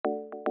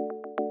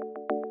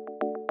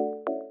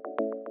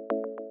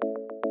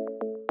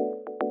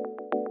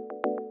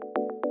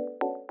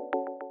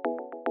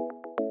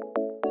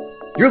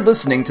You're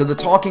listening to the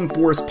Talking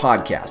Forest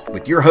podcast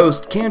with your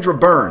host, Kendra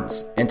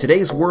Burns. In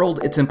today's world,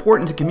 it's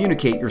important to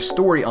communicate your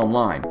story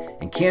online,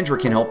 and Kendra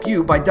can help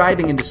you by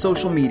diving into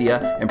social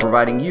media and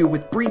providing you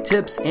with free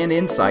tips and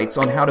insights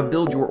on how to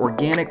build your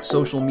organic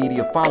social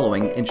media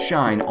following and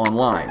shine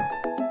online.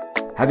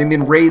 Having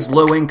been raised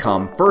low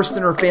income, first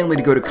in her family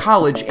to go to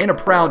college, and a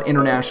proud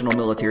international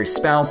military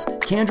spouse,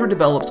 Kendra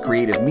develops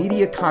creative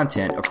media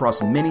content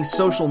across many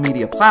social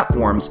media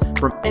platforms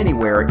from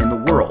anywhere in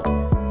the world.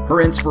 Her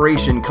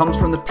inspiration comes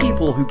from the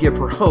people who give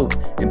her hope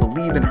and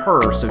believe in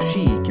her so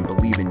she can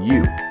believe in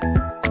you.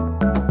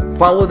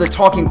 Follow the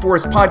Talking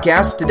Forest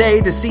podcast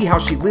today to see how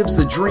she lives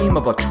the dream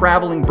of a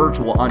traveling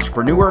virtual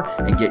entrepreneur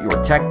and get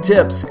your tech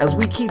tips as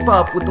we keep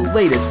up with the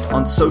latest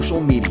on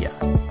social media.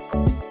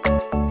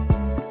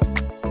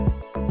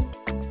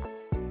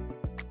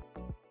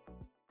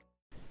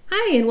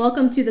 Hi, and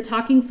welcome to the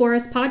Talking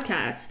Forest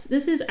podcast.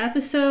 This is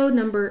episode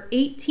number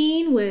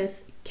 18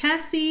 with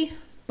Cassie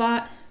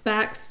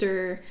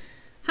Baxter.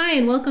 Hi,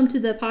 and welcome to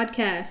the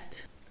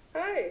podcast.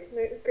 Hi,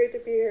 it's great to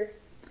be here.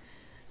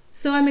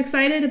 So I'm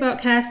excited about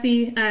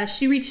Cassie.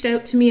 She reached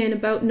out to me in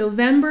about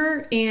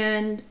November,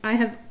 and I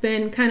have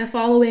been kind of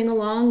following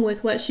along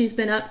with what she's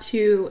been up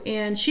to,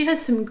 and she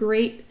has some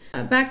great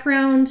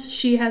background.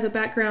 She has a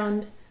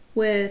background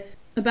with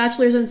a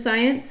Bachelor's of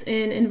Science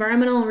in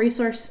Environmental and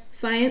Resource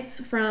Science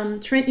from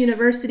Trent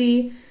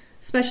University,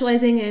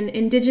 specializing in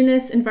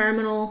Indigenous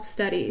Environmental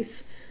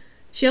Studies.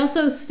 She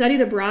also studied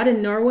abroad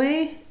in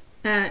Norway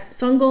at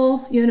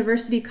Sogndal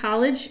University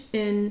College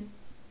in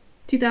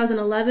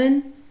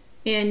 2011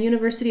 and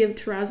University of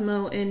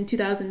Tromsø in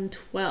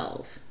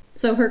 2012.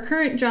 So her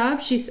current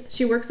job,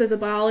 she works as a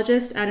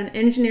biologist at an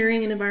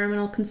engineering and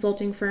environmental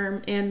consulting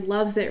firm and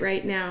loves it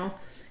right now.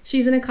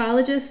 She's an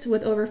ecologist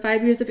with over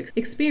 5 years of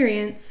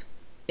experience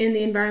in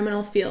the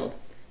environmental field,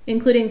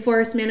 including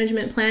forest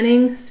management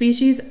planning,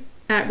 species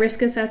at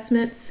risk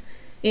assessments,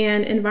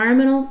 and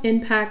environmental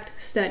impact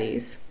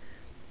studies.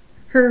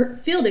 Her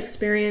field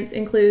experience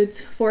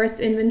includes forest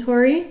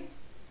inventory,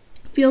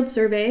 field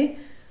survey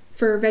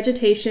for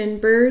vegetation,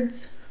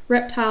 birds,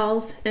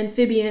 reptiles,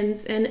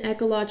 amphibians, and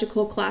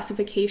ecological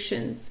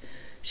classifications.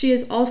 She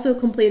has also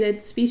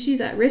completed species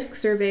at risk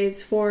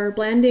surveys for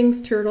Blanding's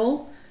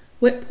turtle,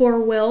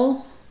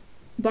 whippoorwill,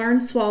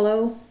 barn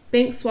swallow,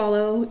 bank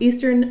swallow,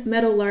 eastern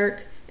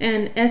meadowlark,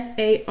 and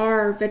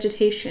SAR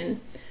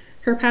vegetation.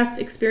 Her past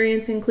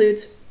experience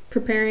includes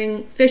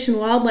preparing fish and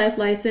wildlife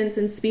license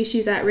and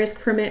species at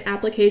risk permit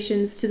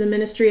applications to the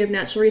Ministry of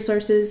Natural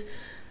Resources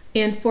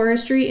and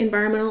Forestry,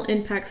 environmental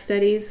impact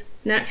studies,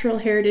 natural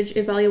heritage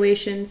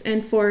evaluations,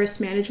 and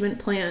forest management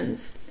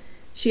plans.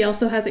 She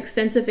also has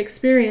extensive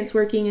experience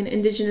working in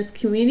Indigenous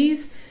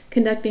communities,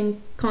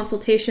 conducting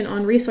consultation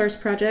on resource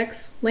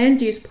projects,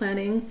 land use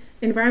planning,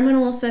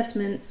 environmental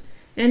assessments,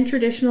 and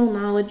traditional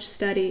knowledge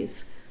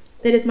studies.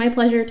 It is my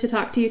pleasure to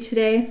talk to you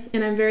today,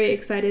 and I'm very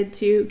excited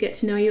to get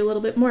to know you a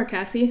little bit more,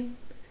 Cassie.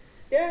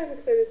 Yeah, I'm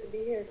excited to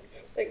be here.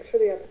 Thanks for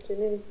the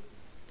opportunity.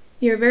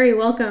 You're very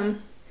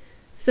welcome.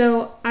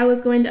 So I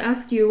was going to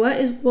ask you,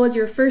 what was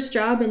your first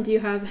job, and do you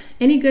have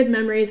any good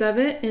memories of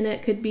it? And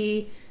it could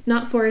be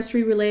not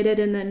forestry related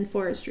and then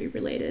forestry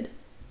related.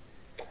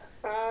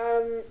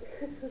 I'm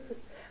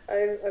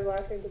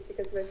laughing just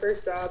because my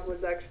first job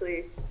was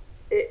actually,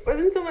 it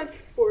wasn't so much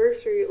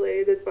forestry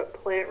related, but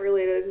plant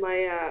related.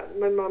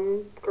 My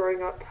mom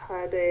growing up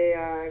had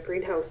a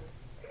greenhouse,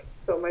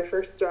 so my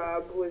first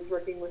job was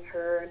working with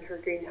her in her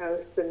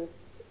greenhouse and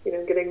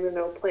getting to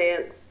know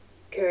plants,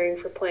 caring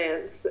for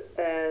plants,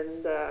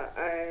 and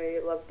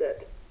I loved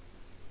it.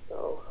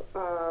 So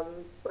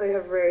I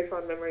have very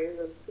fond memories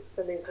of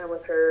spending time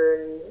with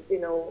her and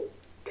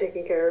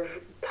taking care of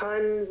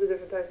tons of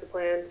different types of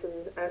plants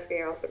and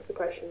asking all sorts of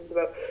questions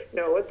about,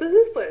 what does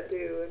this plant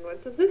do and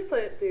what does this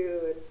plant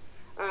do?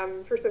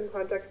 And for some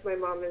context, my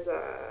mom is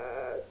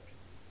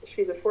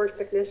she's a forest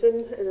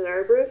technician and an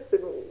arborist,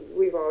 and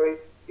we've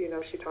always,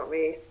 she taught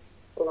me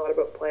a lot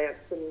about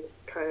plants, and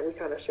we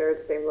kind of share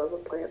the same love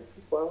of plants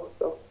as well.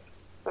 So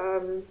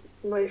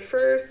my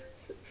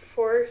first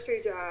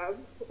forestry job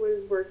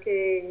was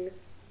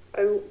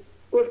I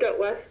lived out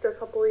west a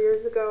couple of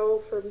years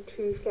ago from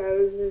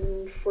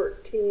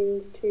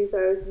 2014 to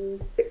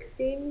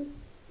 2016.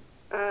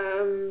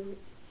 I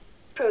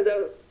was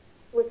out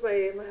with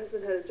my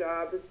husband had a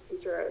job as a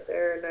teacher out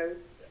there, and I was,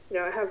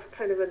 I have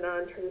kind of a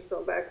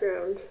non-traditional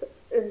background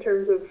in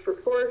terms of for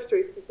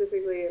forestry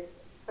specifically, and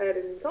I had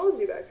an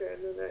ecology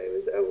background, and I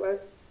was out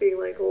west being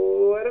like,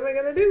 what am I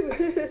going to do?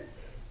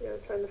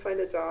 Trying to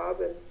find a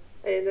job, and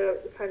I ended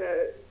up kind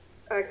of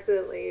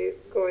accidentally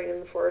going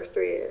in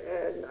forestry,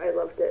 and I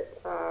loved it.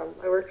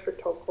 I worked for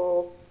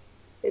Tokol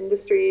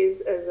Industries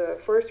as a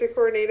forestry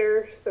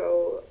coordinator,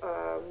 so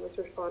was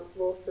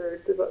responsible for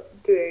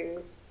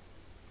doing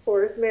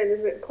forest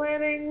management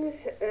planning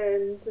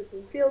and did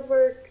some field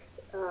work,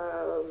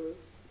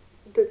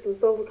 did some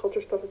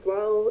silviculture stuff as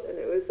well, and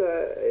it was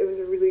a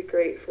really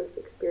great first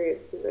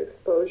experience and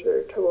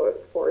exposure to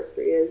what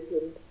forestry is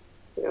and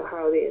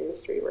how the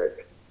industry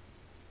works.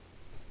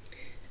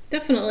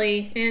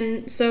 Definitely.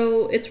 And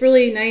so it's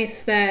really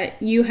nice that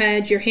you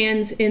had your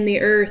hands in the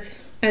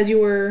earth as you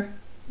were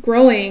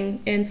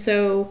growing. And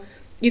so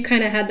you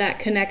kind of had that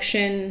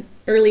connection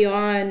early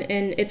on.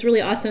 And it's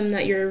really awesome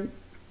that you're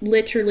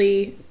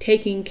literally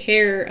taking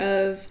care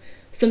of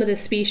some of the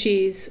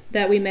species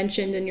that we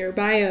mentioned in your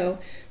bio.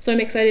 So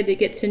I'm excited to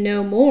get to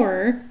know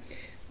more.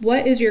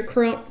 What is your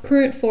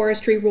current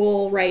forestry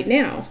role right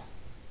now?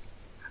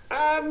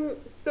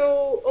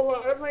 So a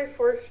lot of my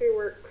forestry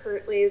work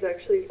currently is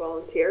actually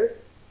volunteer.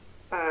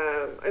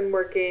 I'm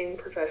working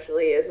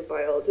professionally as a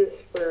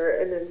biologist for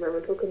an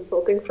environmental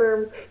consulting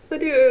firm. So I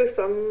do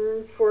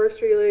some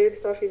forestry related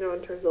stuff, in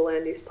terms of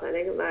land use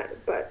planning and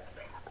that. But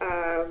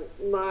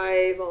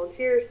my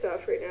volunteer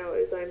stuff right now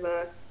is I'm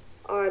a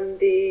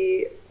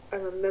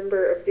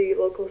member of the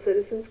local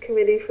citizens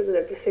committee for the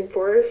Nipissing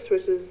Forest,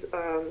 which is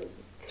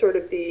sort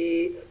of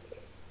the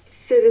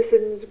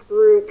citizens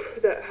group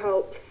that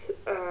helps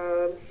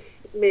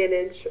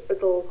manage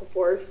the local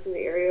forest in the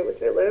area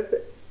which I live,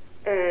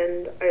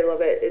 and I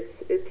love it.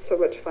 It's so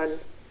much fun.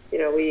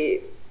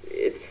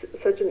 It's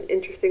such an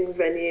interesting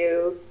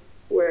venue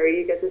where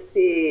you get to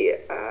see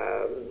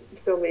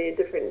so many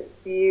different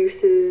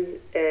uses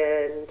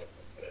and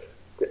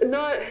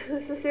not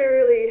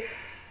necessarily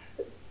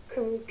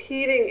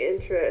competing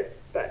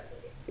interests, but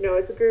we're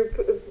a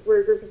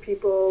group of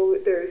people.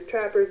 There's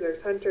trappers,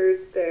 there's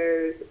hunters,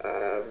 there's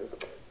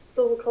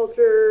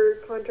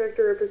silviculture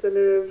contractor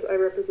representatives. I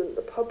represent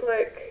the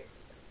public.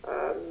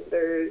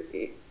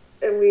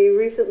 And we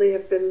recently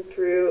have been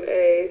through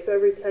so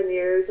every 10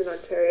 years in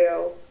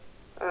Ontario,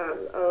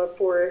 a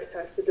forest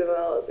has to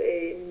develop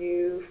a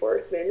new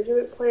forest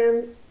management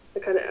plan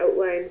that kind of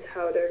outlines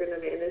how they're going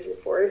to manage the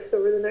forest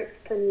over the next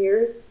 10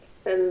 years.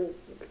 And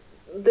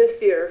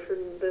this year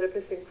from the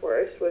Nipissing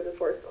Forest was a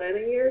forest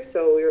planning year,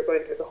 so we were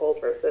going through the whole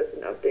process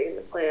and updating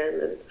the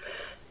plan, and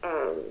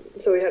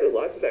so we had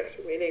lots of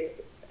extra meetings,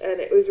 and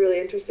it was really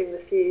interesting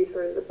to see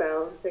sort of the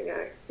balancing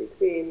act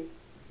between,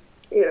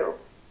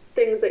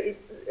 things that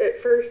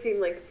at first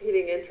seem like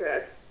competing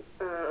interests,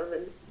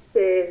 and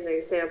say, as an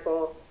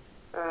example,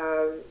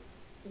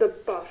 the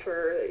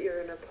buffer that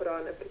you're going to put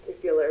on a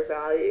particular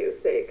value,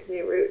 say a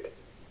canoe route,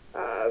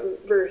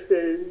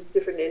 versus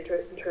different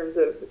interests in terms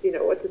of,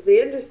 what does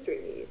the industry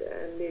need,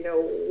 and,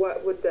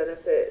 what would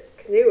benefit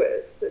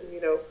canoeists, and,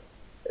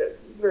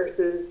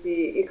 versus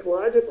the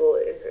ecological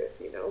interest,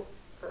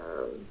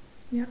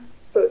 Yeah.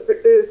 So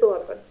it's a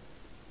lot of fun.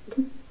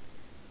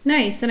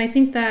 Nice. And I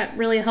think that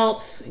really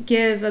helps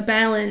give a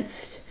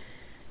balanced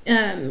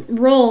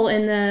role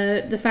in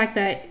the fact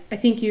that I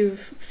think you've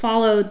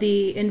followed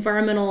the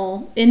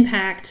environmental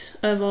impact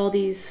of all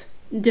these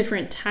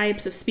different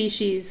types of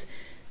species.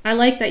 I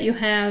like that you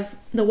have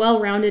the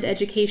well-rounded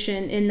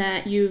education in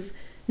that you've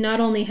not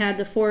only had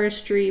the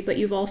forestry, but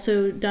you've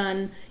also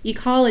done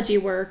ecology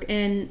work,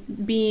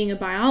 and being a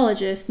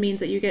biologist means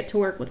that you get to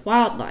work with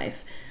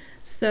wildlife.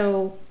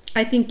 So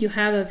I think you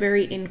have a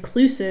very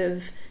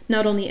inclusive,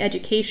 not only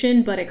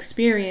education, but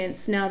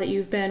experience now that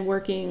you've been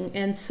working.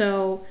 And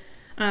so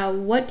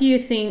what do you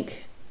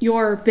think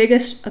your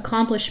biggest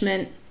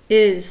accomplishment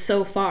is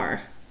so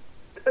far?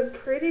 I'm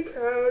pretty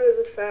proud of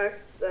the fact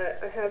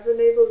that I have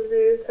been able to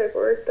do the type of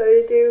work that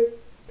I do.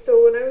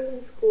 So when I was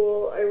in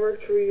school, I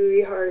worked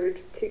really hard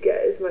to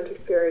get as much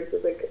experience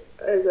as I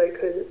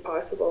could as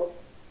possible.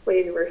 My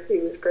university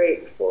was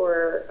great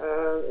for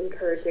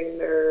encouraging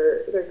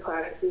their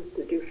classes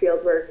to do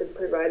field work and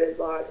provided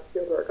lots of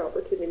field work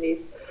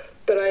opportunities.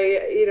 But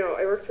I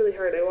worked really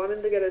hard. I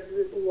wanted to get as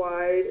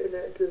wide and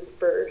as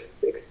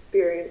diverse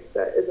experience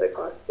as I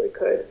possibly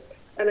could.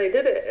 And I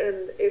did it.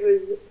 And it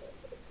was,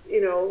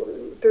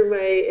 through my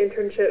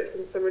internships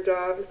and summer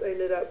jobs, I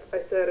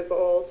set a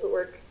goal to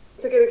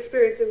get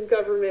experience in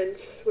government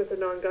with a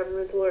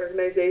non-governmental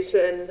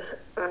organization,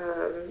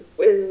 and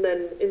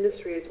then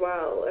industry as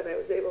well. And I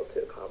was able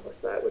to accomplish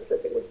that, which I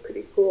think was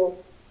pretty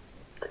cool.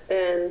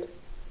 And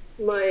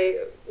my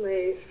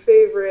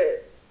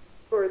favorite,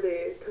 or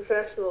the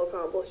professional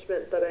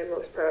accomplishment that I'm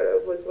most proud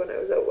of, was when I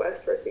was out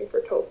west working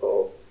for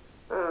TOFO.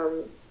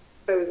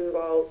 I was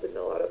involved in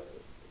a lot of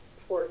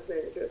forest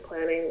management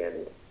planning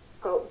and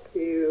helped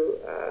to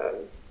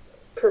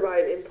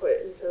provide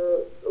input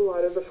into a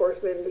lot of the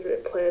forest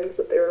management plans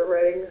that they were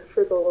writing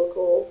for the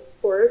local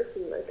forests,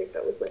 and I think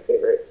that was my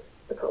favorite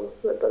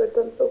accomplishment that I've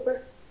done so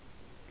far.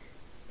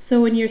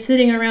 So when you're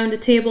sitting around a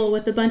table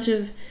with a bunch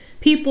of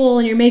people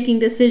and you're making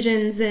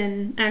decisions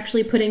and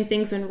actually putting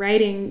things in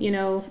writing,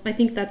 I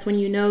think that's when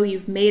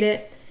you've made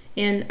it.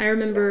 And I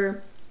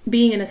remember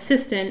being an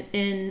assistant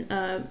in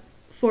a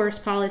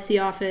forest policy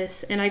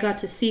office, and I got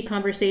to see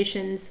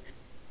conversations.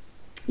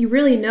 You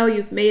really know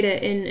you've made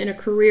it in a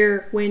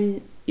career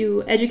when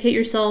you educate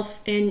yourself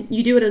and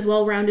you do it as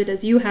well-rounded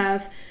as you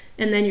have,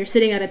 and then you're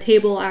sitting at a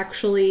table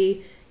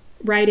actually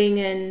writing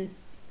and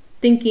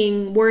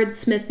thinking,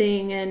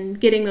 wordsmithing, and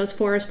getting those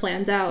forest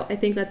plans out. I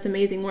think that's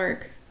amazing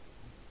work.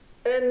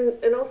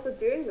 And also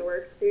doing the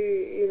work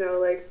too,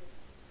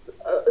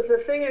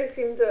 the thing I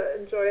seem to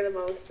enjoy the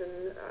most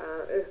and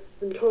have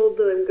been told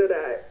that I'm good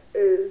at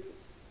is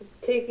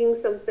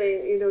taking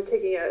something,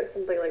 taking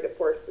something like a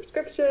forest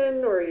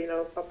prescription or,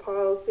 a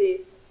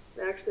policy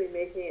and actually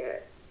making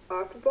it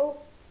operable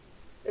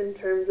in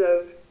terms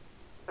of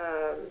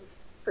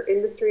for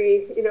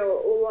industry. A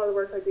lot of the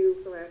work I do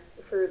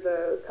for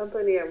the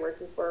company I'm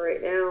working for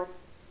right now,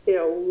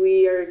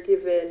 we are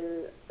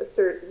given a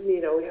certain,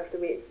 we have to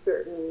meet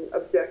certain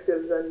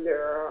objectives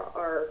under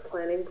our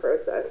planning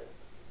process.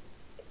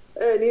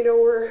 And,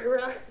 we're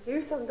asked to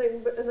do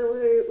something, and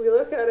then we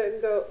look at it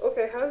and go,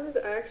 okay, how is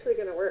this actually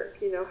going to work?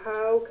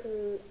 How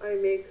can I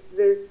make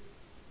this,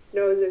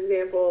 as an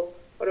example,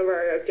 one of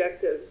our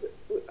objectives,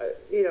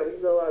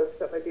 because a lot of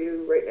stuff I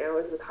do right now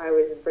is with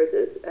highways and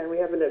bridges, and we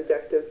have an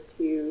objective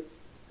to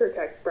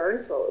protect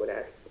barn swallow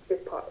nests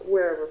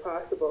wherever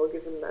possible,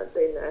 given that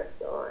they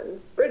nest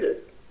on bridges,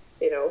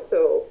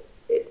 so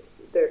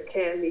there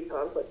can be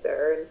conflict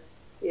there, and,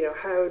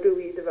 how do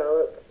we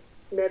develop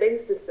netting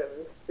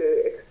systems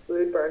to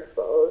exclude barn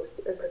swallows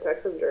and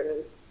protect them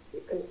during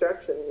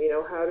construction?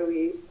 How do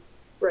we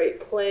write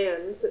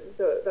plans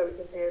so that we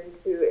can hand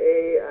to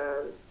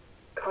a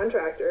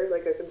contractor,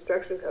 like a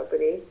construction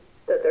company,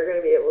 that they're going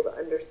to be able to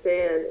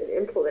understand and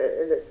implement,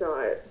 and it's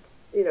not,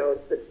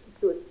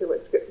 too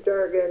much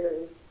jargon,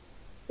 and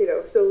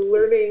so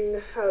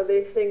learning how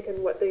they think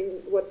and what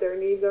their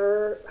needs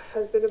are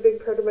has been a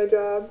big part of my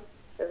job,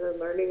 and then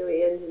learning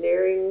the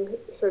engineering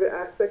sort of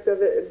aspect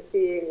of it and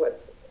seeing what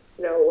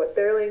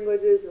their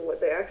language is and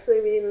what they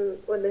actually mean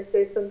when they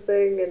say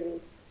something, and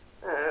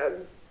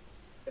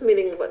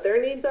meaning what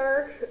their needs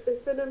are has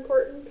been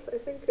important, I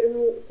think, in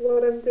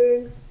what I'm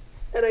doing.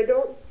 And I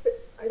don't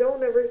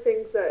ever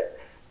think that,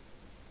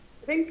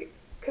 I think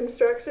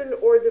construction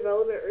or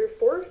development or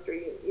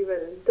forestry, even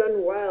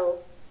done well,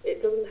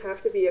 it doesn't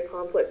have to be a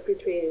conflict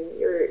between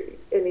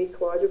an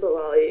ecological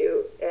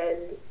value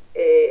and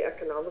a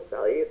economic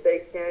value.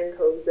 They can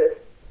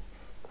coexist.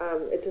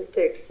 It just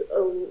takes a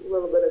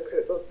little bit of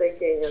critical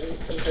thinking and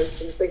sometimes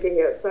some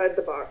thinking outside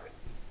the box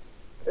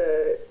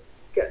to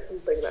get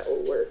something that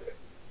will work.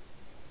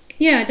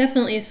 Yeah,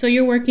 definitely. So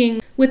you're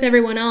working with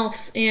everyone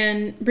else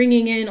and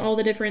bringing in all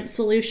the different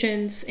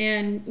solutions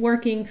and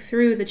working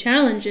through the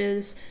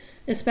challenges,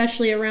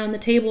 especially around the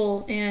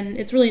table. And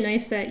it's really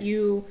nice that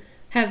you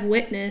have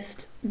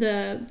witnessed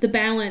the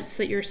balance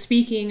that you're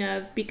speaking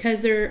of,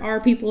 because there are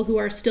people who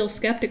are still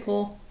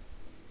skeptical.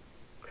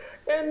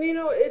 And,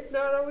 it's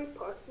not always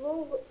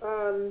possible.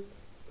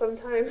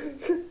 Sometimes,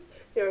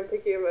 I'm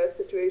thinking of a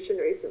situation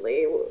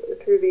recently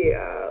through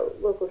the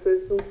local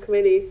citizens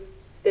committee.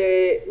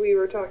 We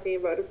were talking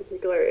about a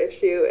particular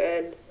issue,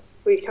 and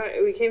we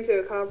came to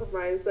a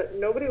compromise that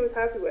nobody was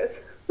happy with.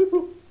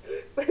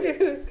 But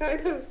it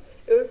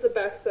was the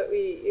best that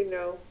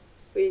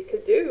we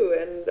could do,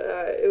 and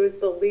it was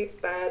the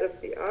least bad of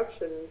the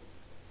options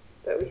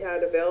that we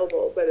had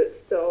available, but it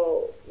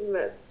still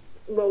met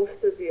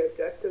most of the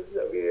objectives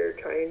that we were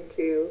trying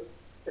to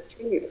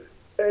achieve.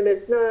 And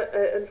it's not,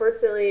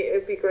 unfortunately,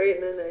 it'd be great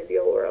in an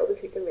ideal world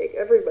if you can make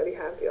everybody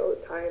happy all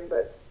the time,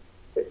 but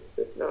it's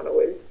just not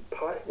always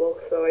possible.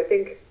 So I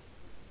think,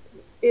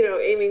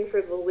 aiming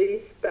for the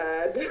least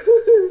bad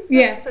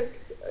yeah,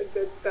 a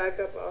good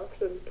backup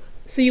option.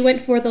 So you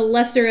went for the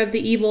lesser of the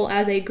evil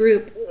as a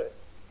group.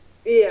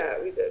 Yeah,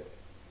 we did.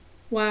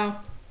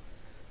 Wow.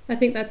 I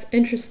think that's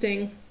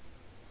interesting.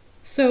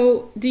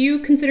 So, do you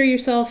consider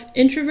yourself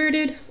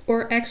introverted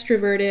or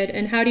extroverted,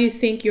 and how do you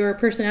think your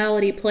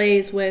personality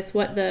plays with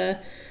what the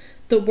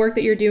work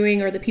that you're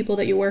doing or the people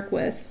that you work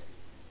with?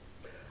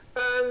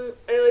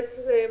 I like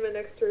to say I'm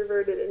an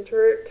extroverted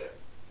introvert.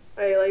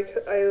 I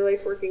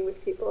like working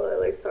with people. I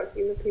like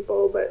talking to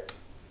people, but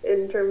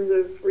in terms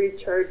of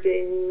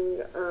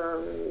recharging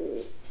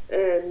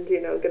and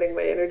getting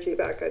my energy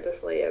back, I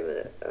definitely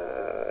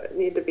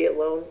need to be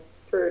alone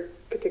for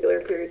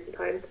particular periods of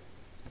time.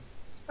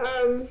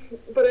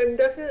 But I'm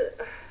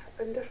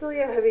definitely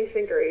a heavy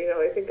thinker.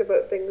 I think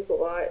about things a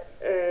lot,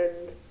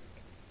 and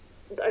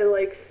I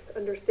like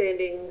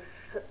understanding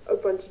a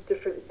bunch of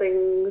different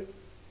things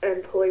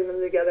and pulling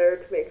them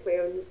together to make my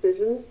own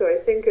decisions. So I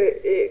think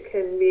it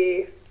can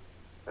be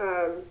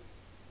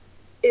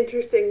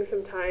interesting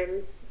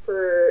sometimes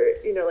for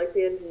like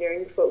the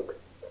engineering folks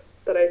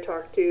that I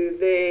talk to.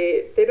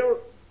 They don't,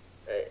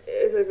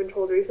 as I've been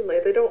told recently,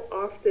 they don't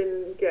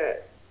often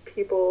get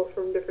people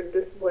from different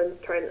disciplines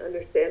trying to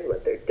understand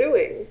what they're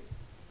doing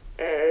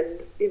and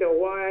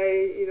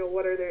why,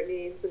 what are their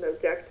needs and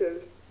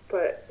objectives.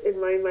 But in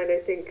my mind, I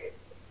think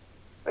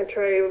I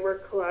try to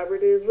work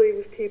collaboratively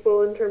with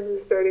people in terms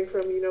of starting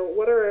from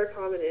what are our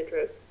common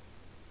interests,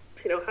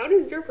 how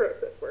does your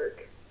process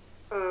work,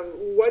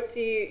 what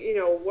do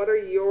what are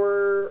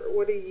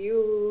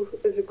you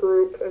as a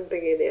group, I'm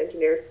thinking the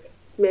engineers,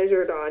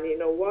 measured on,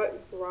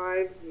 what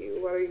drives you,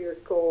 what are your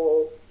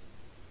goals,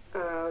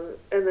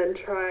 and then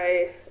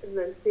try and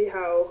then see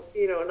how,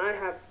 and I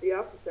have the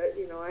opposite,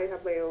 I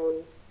have my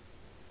own,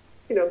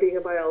 being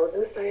a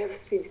biologist, I have a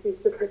species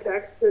to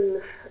protect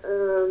and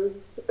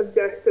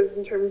objectives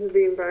in terms of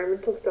the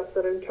environmental stuff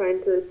that I'm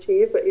trying to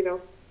achieve, but,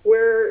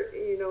 where,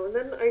 and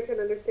then I can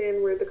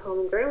understand where the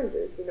common ground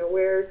is,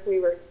 where can we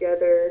work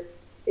together,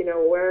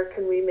 where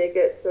can we make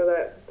it so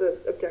that the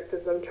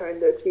objectives I'm trying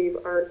to achieve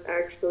aren't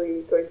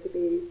actually going to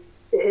be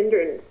a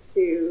hindrance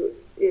to,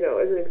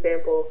 as an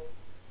example,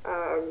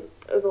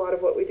 as a lot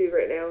of what we do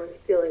right now is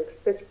stealing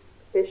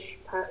fish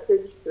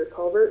passage through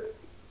culverts.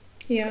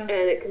 Yeah.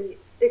 And it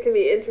can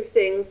be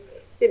interesting,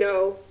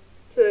 to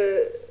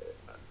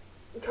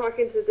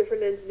talking to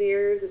different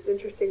engineers. It's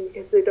interesting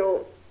because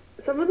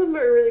some of them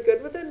are really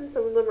good with it and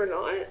some of them are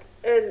not.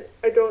 And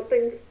I don't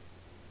think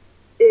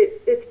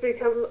it's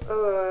become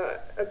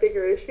a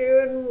bigger issue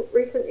in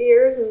recent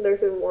years, and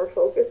there's been more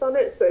focus on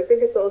it. So I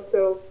think it's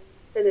also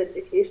an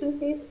education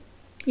piece.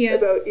 Yeah.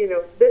 About,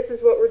 this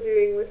is what we're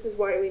doing, this is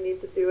why we need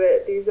to do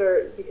it. These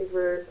are because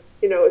we're,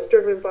 it's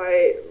driven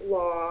by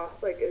law,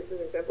 like as an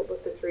example, the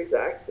Fisheries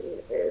Act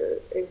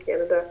in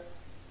Canada.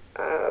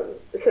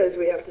 It says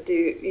we have to do,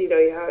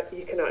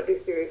 you cannot do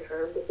serious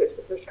harm to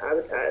fish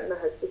habitat, and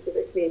that has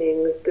specific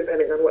meanings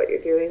depending on what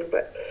you're doing.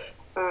 But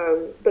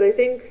I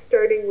think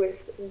starting with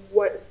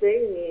what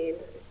they need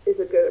is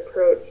a good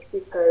approach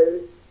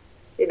because,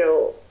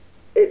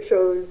 it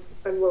shows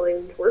I'm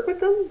willing to work with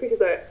them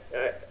because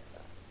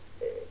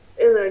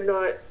and I'm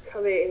not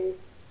coming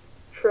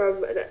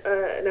from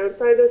an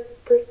outsider's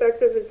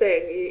perspective and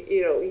saying,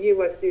 you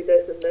must do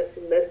this and this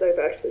and this. I've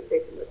actually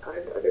taken the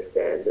time to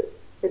understand it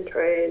and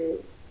try and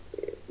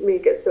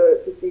make it so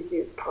it's as easy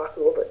as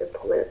possible to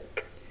implement.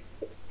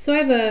 So I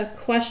have a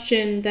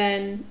question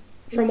then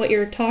from what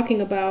you're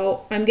talking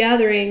about. I'm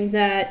gathering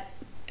that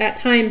at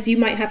times you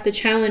might have to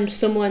challenge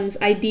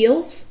someone's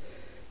ideals.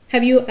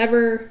 Have you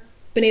ever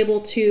been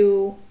able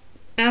to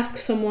ask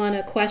someone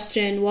a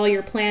question while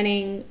you're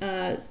planning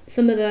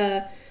some of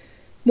the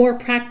more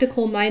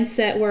practical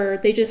mindset where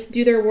they just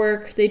do their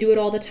work, they do it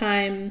all the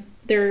time,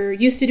 they're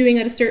used to doing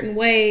it a certain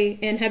way,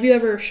 and have you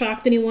ever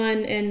shocked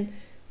anyone and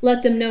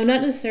let them know,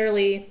 not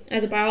necessarily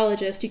as a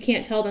biologist, you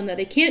can't tell them that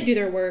they can't do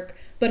their work,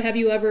 but have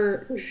you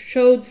ever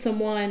showed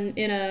someone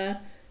in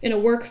a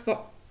work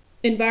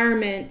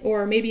environment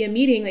or maybe a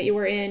meeting that you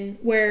were in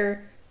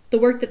where the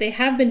work that they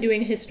have been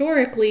doing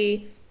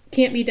historically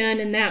can't be done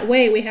in that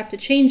way, we have to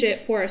change it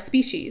for our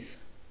species?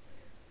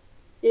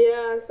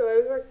 Yeah, so I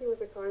was working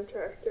with a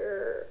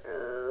contractor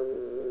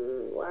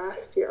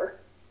last year,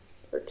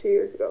 or 2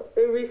 years ago,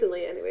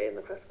 recently anyway, in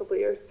the past couple of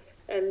years,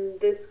 and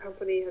this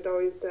company had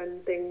always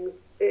done things,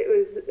 it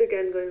was,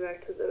 again, going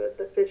back to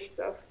the fish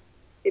stuff,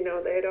 they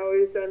had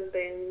always done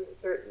things a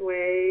certain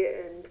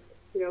way, and,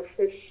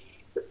 fish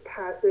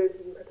passage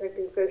and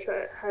protecting fish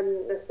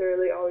hadn't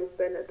necessarily always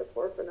been at the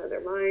forefront of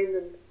their mind,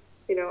 and,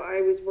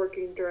 I was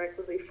working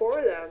directly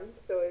for them,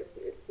 so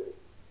it's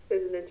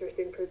an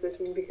interesting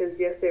position because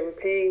yes, they were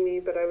paying me,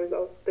 but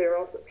they were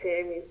also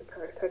paying me to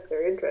protect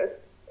their interests,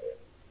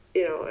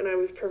 and I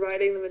was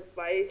providing them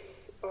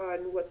advice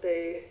on what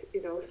they,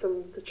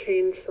 to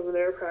change some of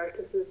their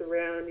practices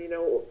around,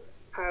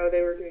 how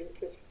they were doing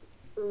fish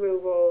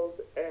removals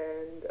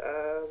and,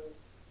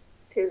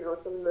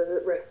 some of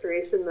the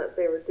restoration that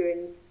they were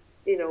doing,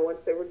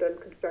 once they were done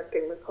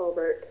constructing the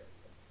culvert.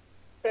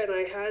 And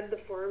I had the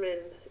foreman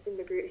in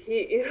the group.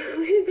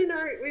 We've been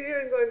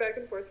going back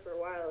and forth for a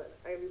while, and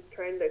I was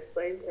trying to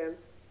explain to him,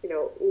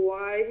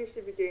 why he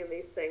should be doing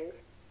these things.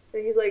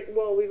 And he's like,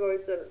 well, we've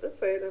always done it this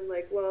way. And I'm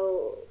like,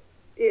 well,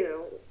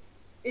 you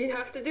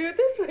have to do it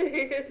this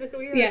way.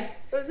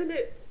 Wasn't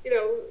it? We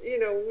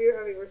were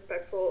having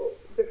respectful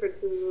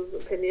differences of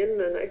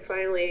opinion, and I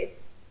finally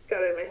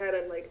got it in my head.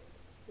 I'm like,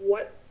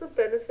 what's the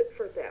benefit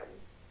for them?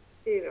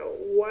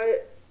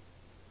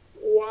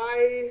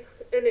 Why?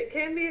 And it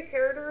can be a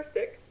carrot or a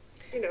stick.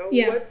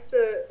 What's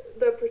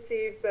the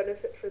perceived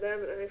benefit for them?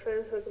 And I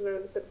finally sat them down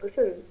and said,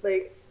 listen,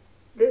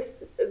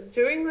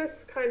 doing this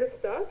kind of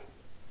stuff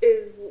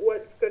is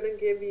what's going to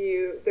give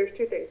you, there's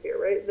two things here,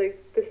 right?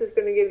 This is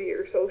going to give you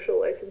your social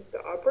license to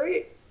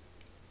operate.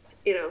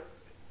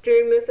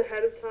 Doing this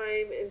ahead of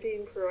time and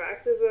being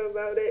proactive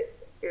about it,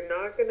 you're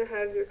not going to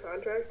have your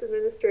contract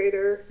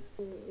administrator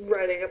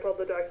writing up all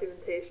the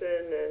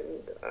documentation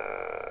and,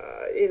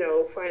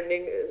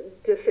 finding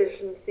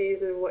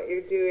deficiencies in what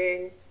you're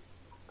doing.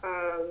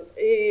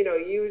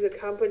 You as a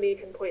company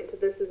can point to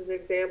this as an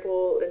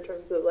example in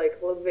terms of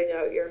living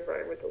out your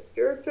environmental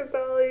stewardship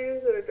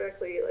values that are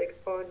directly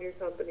on your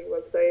company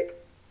website.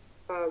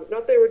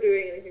 Not they were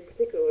doing anything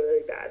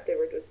particularly bad. They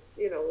were just,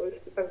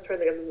 I was trying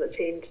to get them to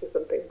change to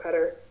something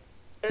better.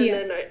 And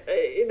then I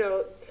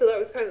so that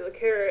was kind of the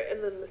carrot,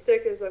 and then the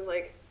stick is I'm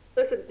like,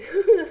 listen,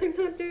 I'm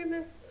not doing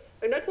this.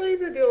 I'm not telling you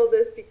to do all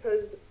this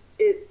because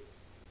it,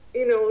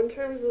 in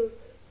terms of,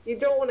 you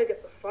don't want to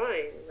get the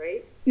fine,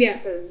 right? Yeah.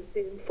 Because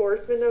the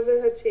enforcement of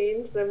it had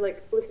changed. And I'm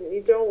like, listen,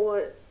 you don't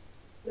want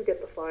to get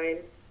the fine.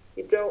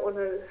 You don't want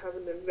to have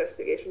an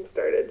investigation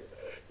started.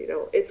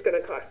 It's going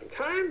to cost you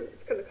time,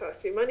 it's going to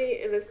cost you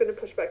money, and it's going to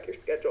push back your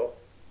schedule.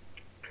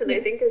 And I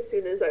think as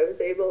soon as I was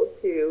able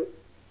to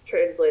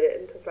translate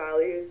it into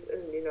values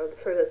and,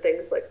 sort of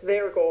things like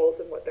their goals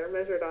and what they're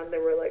measured on, they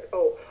were like,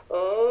 oh,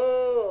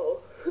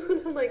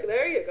 I'm like,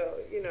 there you go,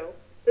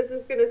 this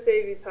is going to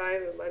save you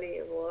time and money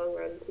in the long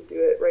run to do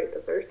it right the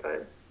first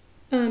time.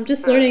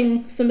 Just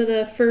learning some of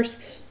the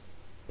first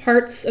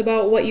parts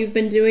about what you've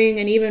been doing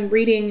and even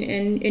reading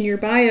in your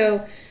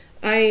bio,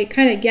 I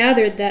kind of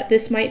gathered that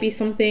this might be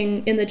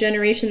something in the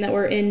generation that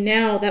we're in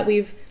now that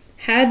we've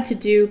had to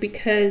do,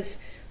 because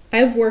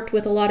I've worked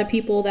with a lot of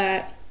people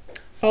that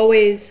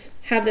always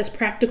have this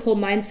practical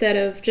mindset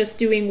of just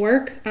doing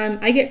work.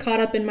 I get caught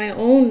up in my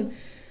own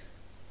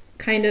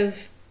kind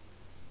of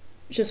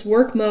just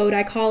work mode.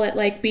 I call it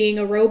like being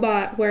a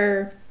robot,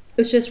 where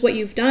it's just what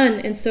you've done.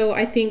 And so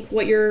I think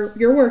what your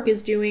work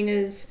is doing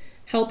is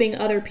helping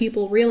other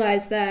people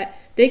realize that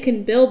they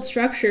can build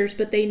structures,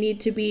 but they need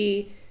to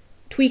be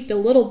tweaked a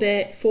little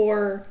bit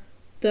for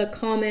the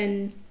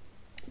common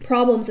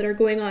problems that are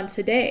going on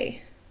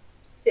today.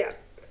 Yeah.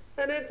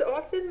 And it's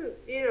often,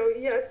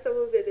 yes, some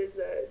of it is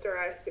a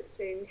drastic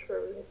change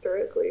from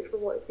historically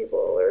from what people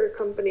or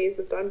companies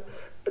have done,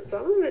 but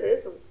some of it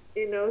isn't.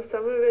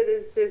 Some of it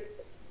is just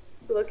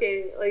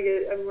looking, like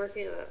I'm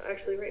working on,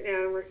 actually right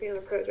now, I'm working on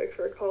a project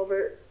for a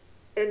culvert,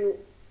 and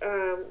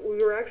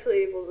we were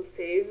actually able to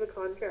save the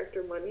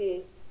contractor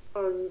money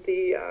on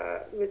the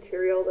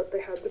material that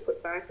they had to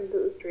put back into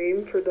the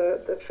stream for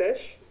the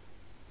fish,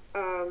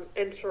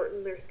 and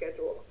shorten their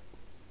schedule.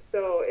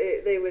 So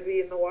they would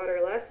be in the water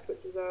less,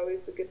 which is always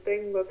a good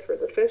thing, both for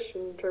the fish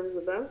in terms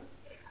of them.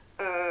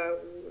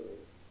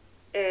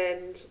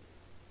 And,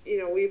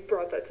 we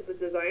brought that to the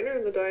designer,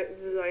 and the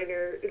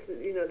designer,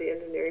 the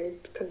engineering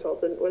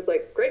consultant was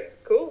like, great,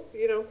 cool,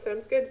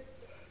 sounds good.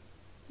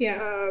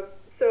 Yeah.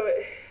 So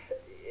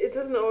it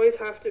doesn't always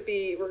have to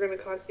be, we're going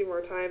to cost you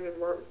more time and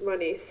more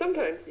money.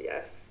 Sometimes,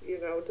 yes,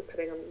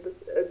 depending on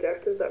the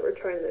objective that we're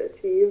trying to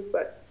achieve.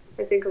 But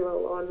I think in the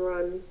long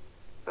run,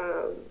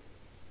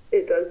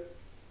 it does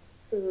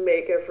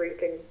make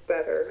everything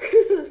better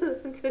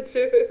to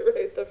do it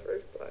right the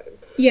first time.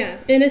 Yeah,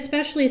 and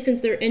especially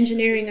since they're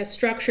engineering a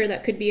structure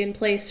that could be in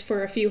place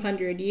for a few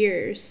hundred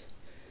years.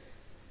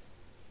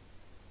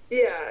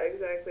 Yeah,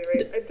 exactly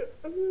right.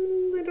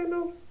 I don't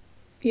know.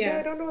 Yeah,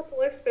 I don't know what the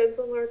lifespans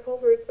on our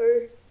culverts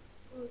are.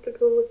 I'll have to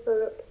go look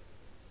that up.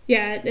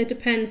 Yeah, it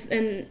depends.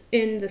 And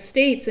in the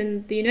States,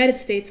 in the United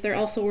States, they're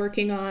also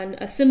working on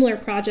a similar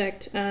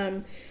project.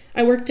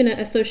 I worked in an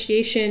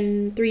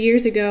association 3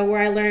 years ago where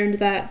I learned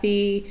that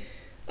the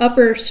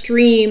upper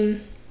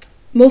stream,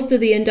 most of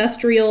the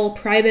industrial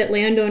private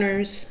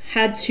landowners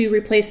had to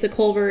replace the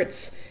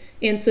culverts,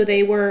 and so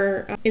they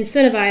were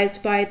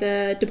incentivized by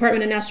the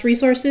Department of Natural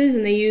Resources,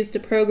 and they used a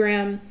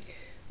program,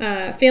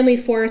 Family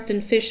Forest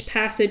and Fish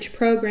Passage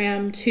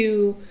program,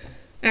 to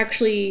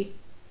actually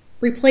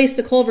replace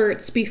the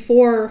culverts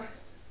before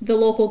the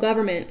local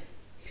government.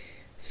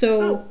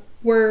 So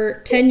we're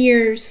 10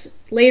 years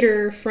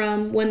later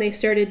from when they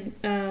started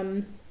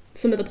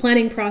some of the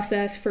planning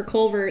process for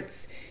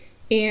culverts,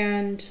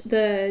 and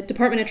the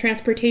Department of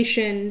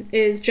Transportation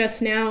is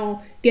just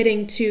now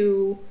getting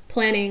to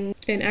planning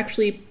and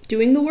actually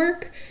doing the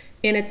work.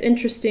 And it's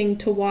interesting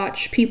to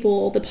watch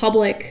people, the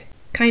public,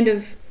 kind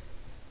of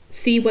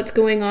see what's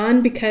going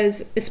on,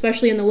 because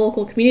especially in the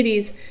local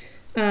communities,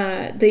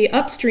 the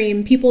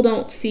upstream people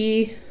don't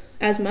see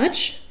as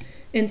much.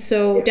 And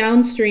so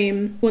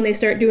downstream, when they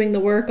start doing the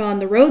work on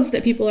the roads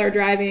that people are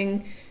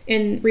driving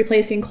and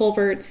replacing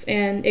culverts,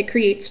 and it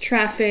creates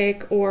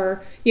traffic,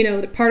 or,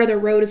 the part of the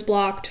road is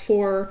blocked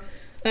for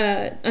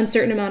an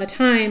uncertain amount of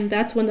time,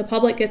 that's when the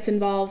public gets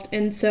involved.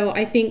 And so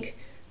I think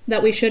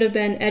that we should have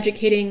been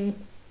educating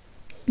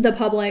the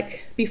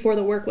public before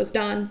the work was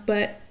done,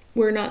 but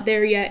we're not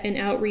there yet in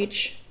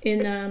outreach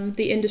in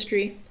the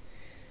industry.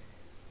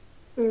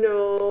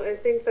 No, I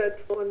think that's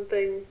one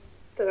thing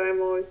that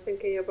I'm always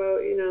thinking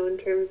about, in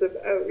terms of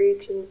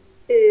outreach and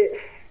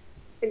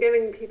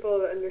getting people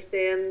to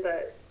understand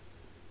that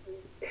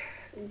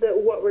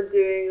what we're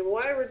doing and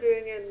why we're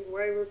doing it and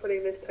why we're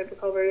putting this type of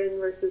culvert in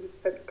versus this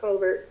type of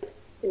culvert,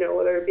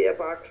 whether it be a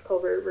box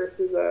culvert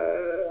versus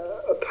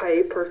a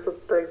pipe or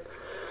something.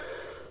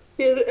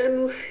 Yeah,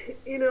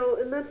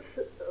 and that's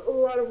a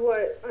lot of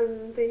what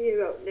I'm thinking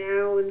about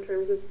now in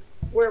terms of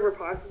wherever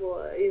possible.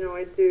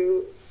 I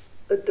do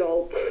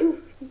adult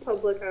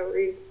public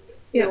outreach.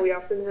 We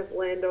often have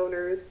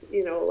landowners,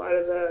 a lot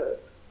of the,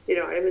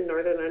 I'm in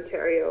Northern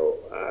Ontario,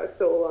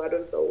 so a lot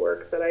of the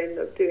work that I end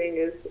up doing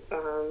is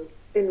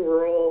in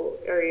rural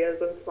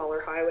areas on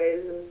smaller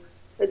highways and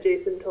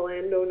adjacent to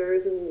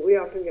landowners, and we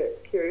often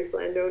get curious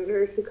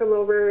landowners who come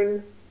over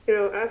and,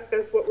 ask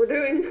us what we're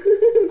doing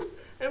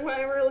and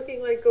why we're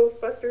looking like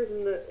Ghostbusters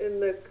in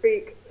the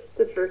creek.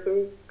 Just for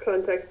some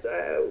context,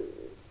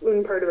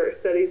 in part of our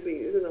studies we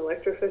use an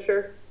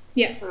electrofisher.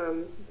 Yeah.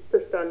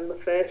 To stun the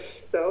fish,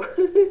 so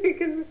you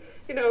can,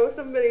 if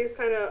somebody's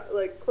kind of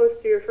like close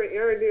to your front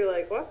yard, you're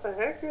like, what the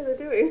heck are they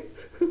doing?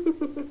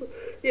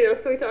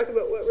 So we talk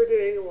about what we're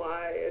doing and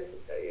why, and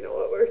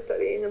what we're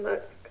studying and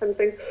that kind of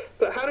thing.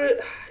 But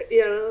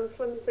that's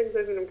one of the things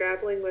I've been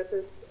grappling with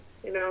is,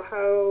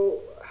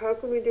 how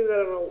can we do that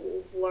on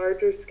a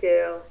larger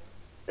scale?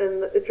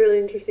 And it's really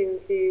interesting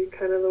to see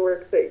kind of the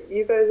work that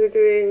you guys are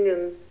doing,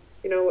 and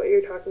what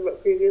you're talking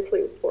about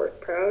previously with Forest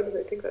Proud, and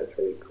I think that's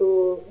really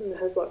cool and it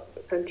has lots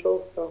of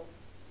potential. So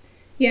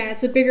Yeah,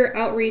 it's a bigger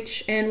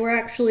outreach, and we're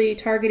actually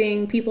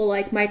targeting people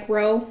like Mike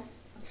Rowe,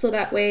 so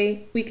that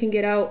way we can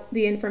get out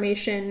the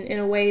information in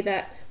a way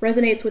that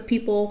resonates with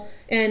people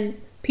and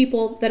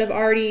people that have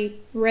already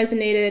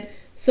resonated.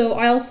 So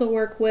I also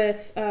work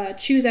with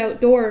Choose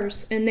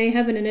Outdoors, and they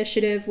have an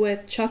initiative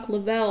with Chuck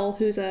Leavell,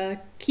 who's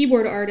a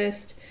keyboard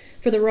artist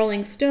for the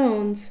Rolling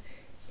Stones,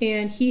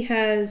 and he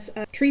has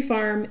a tree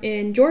farm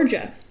in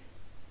Georgia.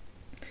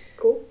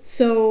 Cool.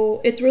 So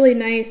it's really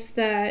nice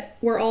that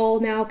we're all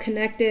now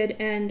connected,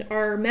 and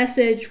our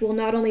message will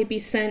not only be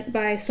sent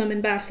by some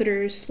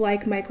ambassadors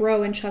like Mike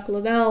Rowe and Chuck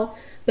Leavell,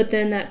 but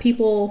then that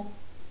people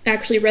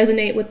actually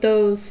resonate with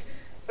those.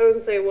 I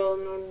wouldn't say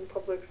well-known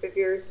public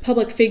figures.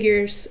 Public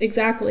figures,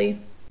 exactly.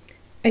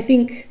 I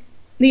think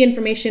the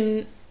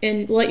information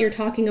and what you're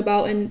talking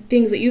about and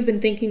things that you've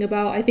been thinking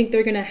about, I think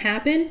they're going to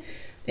happen.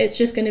 It's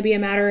just going to be a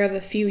matter of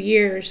a few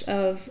years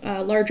of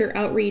larger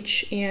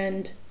outreach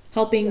and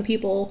helping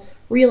people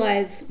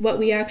realize what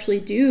we actually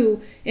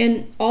do.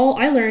 And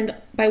I learned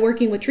by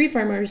working with tree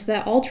farmers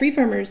that all tree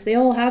farmers, they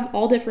all have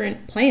all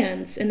different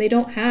plans, and they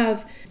don't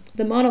have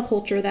the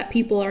monoculture that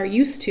people are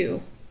used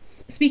to.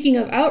 Speaking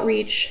of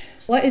outreach,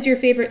 what is your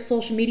favorite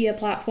social media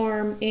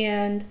platform,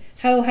 and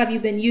how have you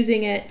been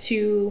using it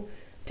to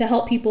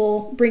help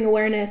people bring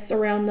awareness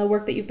around the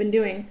work that you've been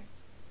doing?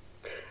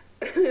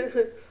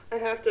 I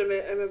have to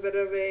admit, I'm a bit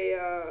of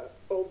a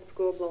old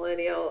school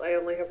millennial. I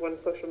only have one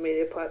social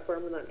media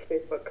platform, and that's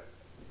Facebook.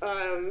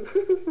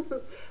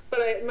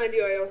 But mind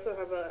you, I also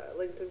have a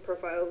LinkedIn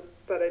profile,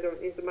 but I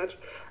don't use it much.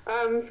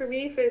 For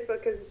me,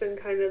 Facebook has been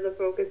kind of the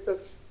focus of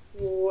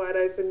what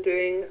I've been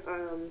doing.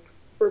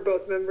 We're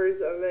both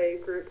members of a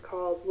group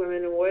called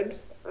Women in Wood,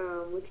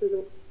 which is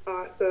an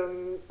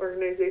awesome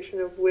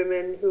organization of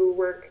women who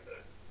work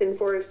in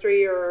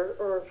forestry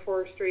or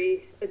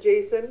forestry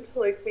adjacent,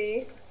 like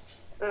me.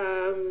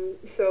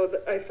 So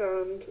I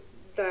found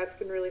that's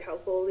been really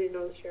helpful,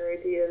 share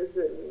ideas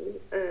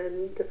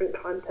and different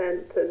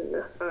content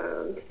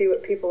and see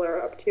what people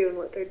are up to and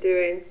what they're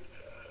doing.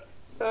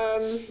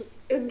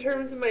 In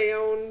terms of my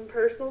own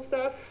personal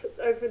stuff,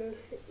 I've been,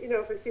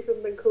 if I see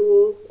something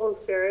cool, I'll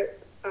share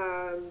it.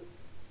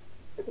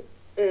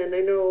 And I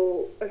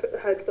know I've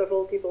had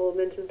several people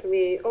mention to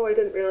me, oh, I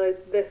didn't realize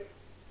this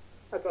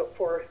about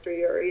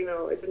forestry, or,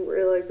 I didn't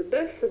realize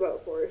this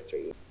about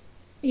forestry.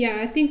 Yeah,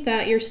 I think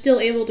that you're still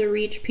able to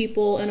reach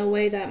people in a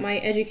way that might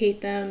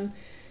educate them,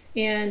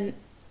 and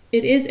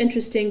it is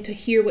interesting to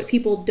hear what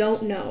people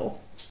don't know.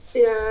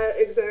 Yeah,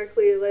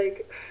 exactly.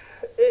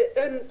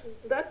 And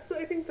that's,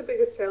 I think, the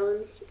biggest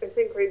challenge, I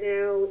think, right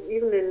now,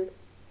 even in,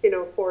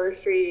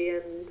 forestry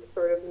and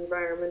sort of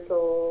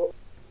environmental,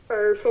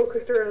 are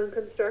focused around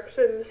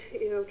construction,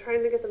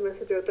 trying to get the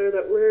message out there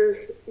that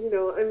we're,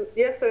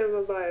 I'm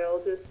a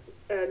biologist,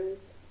 and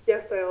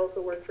yes, I also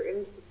work for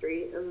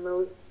industry, and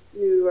those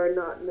two are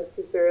not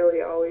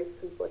necessarily always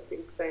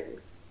conflicting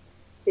things.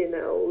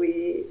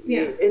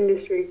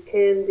 Industry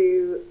can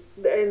do,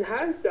 and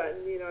has done,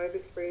 I've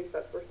experienced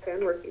that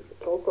firsthand working for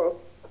Tolko,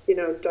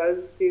 does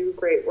do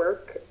great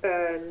work,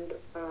 and,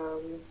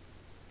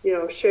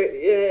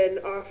 share, and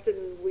often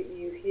what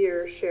you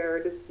hear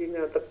shared is,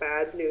 the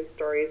bad news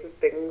stories of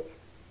things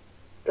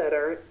that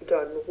aren't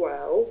done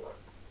well.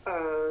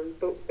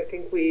 But I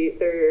think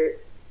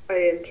I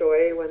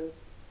enjoy when,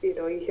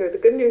 you hear the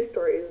good news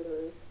stories,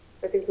 and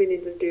I think we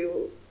need to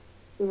do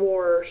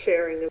more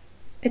sharing.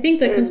 I think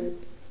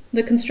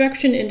the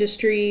construction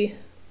industry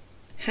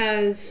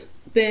has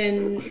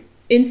been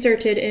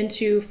inserted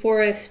into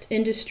forest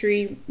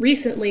industry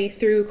recently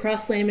through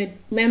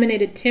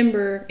cross-laminated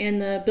timber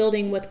and the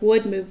building with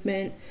wood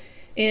movement.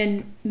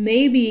 And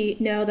maybe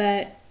now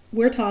that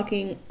we're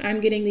talking, I'm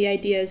getting the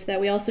ideas that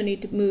we also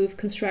need to move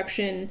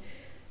construction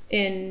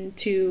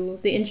into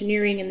the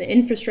engineering and the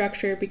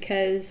infrastructure,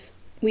 because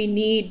we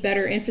need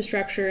better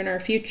infrastructure in our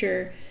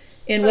future.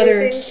 And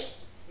whether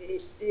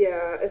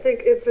I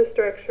think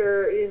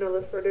infrastructure,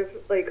 the sort of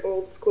like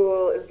old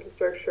school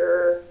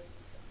infrastructure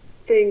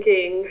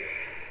thinking,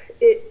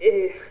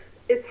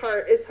 it's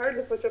hard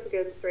to push up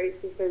against, right?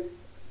 Because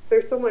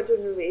there's so much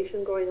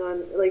innovation going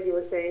on, like you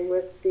were saying,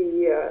 with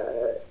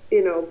the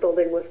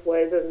building with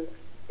wood, and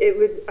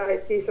I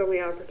see so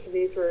many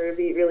opportunities where it'd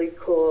be really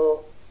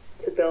cool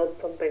to build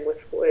something with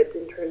wood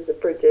in terms of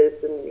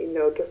bridges and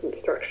different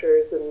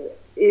structures, and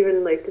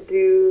even like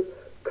to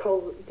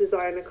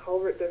design a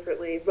culvert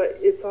differently. But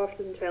it's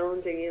often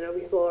challenging,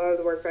 because a lot of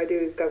the work I do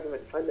is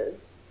government funded.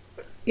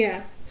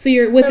 Yeah, so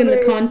you're within the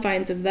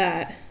confines of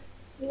that.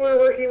 We're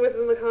working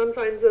within the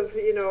confines of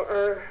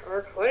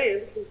our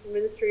client, who's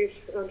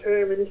the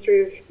Ontario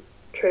Ministry of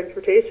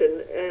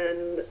Transportation,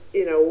 and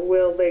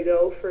will they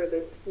go for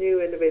this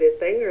new innovative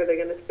thing, or are they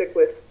going to stick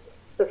with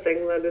the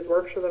thing that has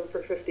worked for them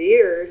for 50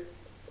 years?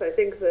 So I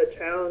think the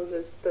challenge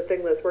is the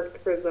thing that's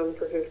worked for them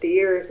for 50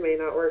 years may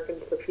not work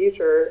into the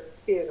future,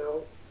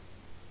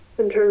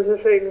 in terms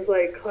of things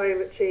like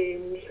climate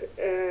change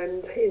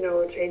and,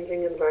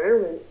 changing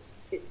environment.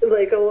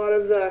 Like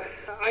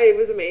I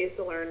was amazed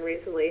to learn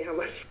recently how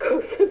much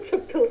goes into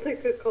building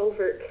a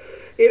culvert.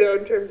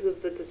 in terms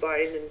of the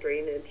design and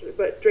drainage.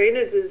 But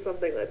drainage is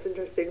something that's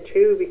interesting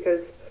too,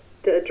 because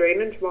the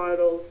drainage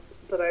models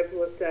that I've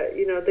looked at,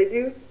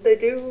 they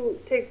do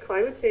take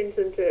climate change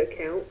into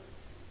account.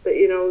 But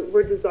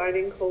we're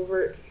designing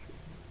culverts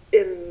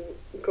in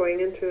going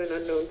into an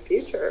unknown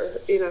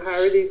future. How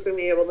are these going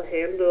to be able to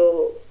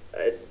handle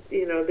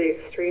the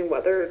extreme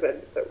weather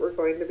events that we're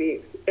going to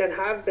be and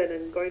have been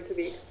and going to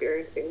be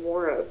experiencing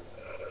more of.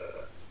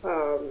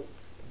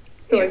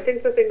 I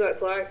think the thing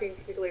that's lacking,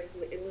 particularly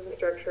from the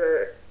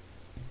infrastructure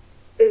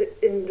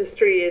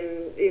industry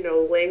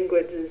and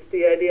language, is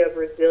the idea of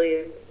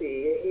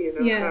resiliency.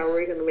 Yes. How are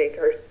we going to make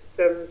our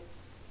systems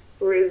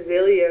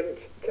resilient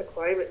to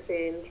climate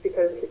change?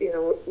 Because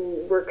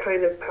we're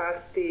kind of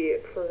past the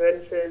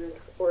prevention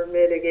or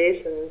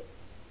mitigation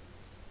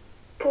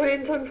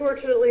point,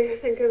 unfortunately, I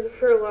think,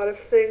 for a lot of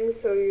things.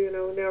 So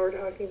now we're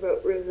talking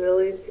about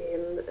resiliency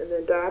and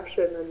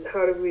adaptation, and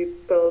how do we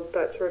build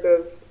that sort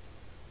of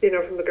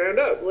from the ground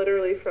up,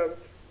 literally from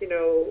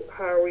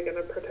how are we going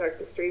to protect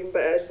the stream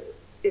bed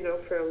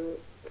from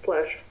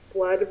flash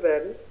flood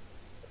events,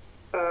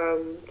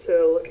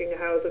 to looking at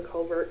how the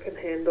culvert can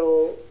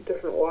handle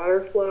different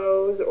water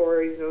flows,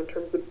 or in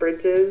terms of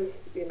bridges,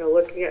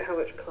 looking at how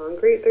much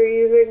concrete they're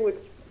using, which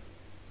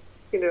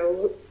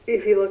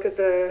if you look at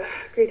the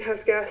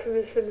greenhouse gas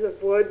emissions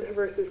of wood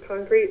versus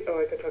concrete,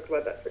 I could talk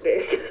about that for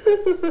days.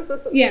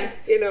 Yeah.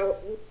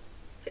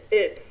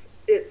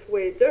 It's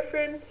way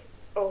different,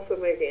 also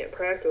making it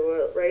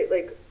practical, right?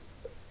 Like,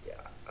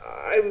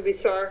 I would be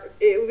shocked.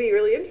 It would be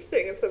really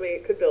interesting if somebody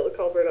could build a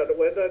culvert out of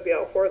wood. I'd be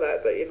all for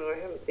that, but I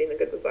haven't seen a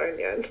good design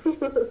yet.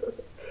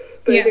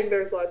 But I think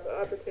there's lots of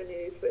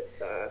opportunities with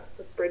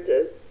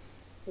bridges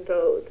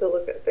to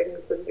look at things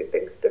and do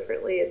things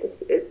differently.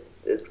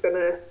 It's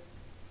gonna.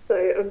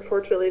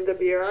 Unfortunately, the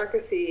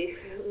bureaucracy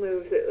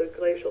moves at a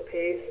glacial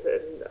pace,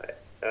 and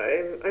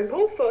I'm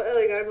hopeful.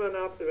 Like, I'm an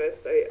optimist.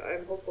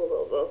 I'm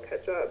hopeful they'll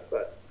catch up.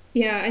 But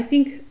yeah, I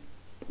think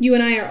you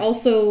and I are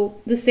also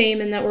the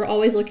same in that we're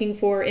always looking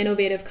for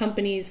innovative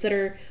companies that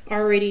are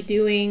already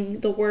doing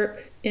the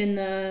work in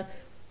the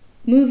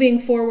moving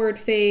forward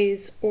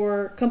phase,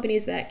 or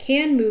companies that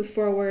can move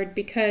forward,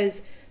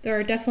 because there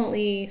are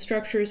definitely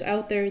structures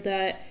out there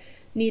that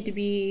need to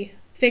be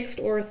fixed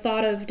or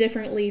thought of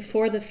differently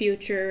for the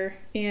future,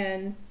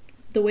 and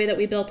the way that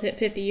we built it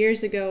 50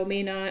 years ago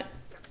may not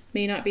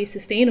be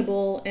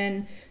sustainable.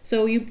 And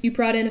so you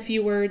brought in a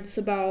few words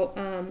about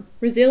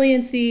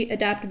resiliency,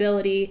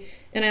 adaptability,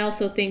 and I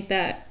also think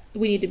that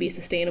we need to be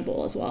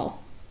sustainable as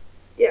well.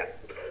 Yeah,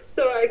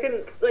 so I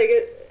can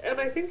and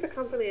I think the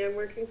company I'm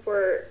working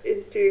for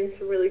is doing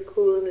some really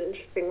cool and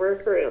interesting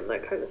work around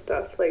that kind of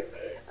stuff. Like,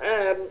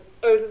 I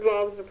was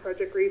involved in a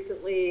project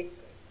recently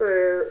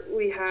where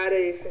we had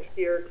a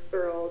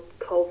 50-year-old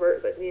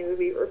culvert that needed to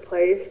be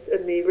replaced,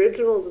 and the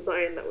original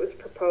design that was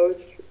proposed,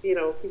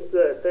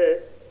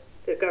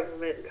 the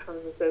government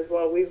comes and says,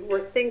 well, we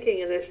were thinking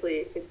initially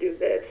you could do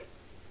this,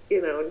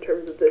 in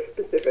terms of this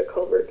specific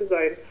culvert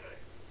design,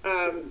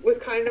 was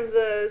kind of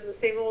the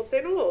same old,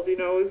 it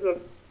was a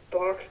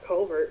box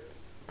culvert.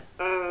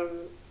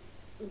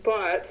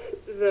 But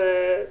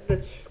the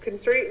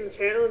constraint and the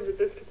challenge at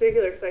this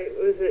particular site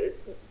was that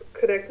it's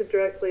connected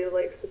directly to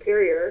Lake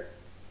Superior,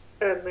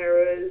 and there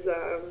was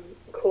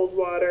cold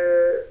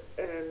water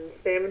and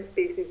salmon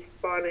species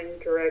spawning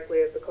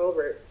directly at the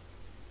culvert,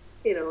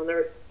 and there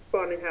was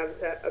spawning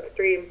habitat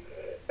upstream.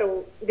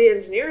 And the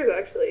engineers,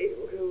 actually,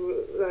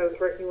 who I was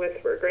working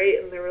with, were great,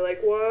 and they were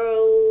like,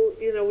 well,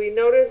 we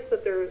noticed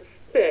that there was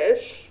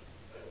fish,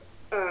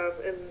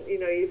 and,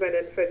 you've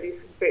identified these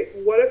constraints.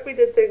 What if we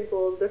did things a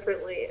little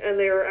differently? And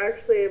they were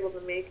actually able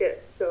to make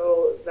it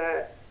so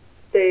that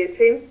they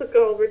changed the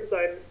culvert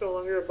design. It's no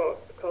longer a box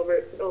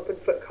culvert, it's an open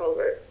foot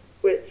culvert,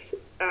 which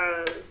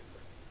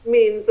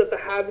means that the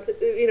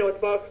habitat, with the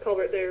box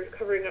culvert, they're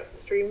covering up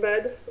the stream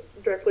bed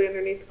directly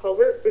underneath the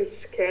culvert,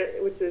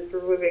 which is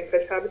removing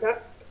fish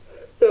habitat.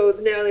 So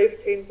now they've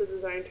changed the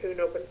design to an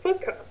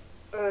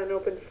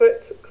open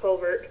foot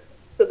culvert.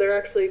 So they're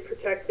actually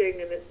protecting,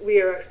 and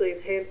we are actually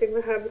enhancing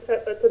the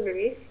habitat that's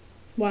underneath.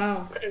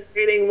 Wow. And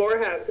creating more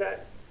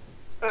habitat.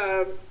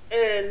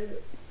 And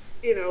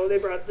they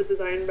brought the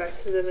design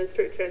back to the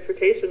Ministry of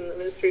Transportation. The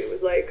Ministry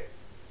was like,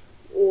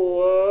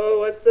 whoa,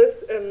 what's this?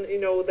 And,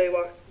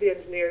 the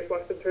engineers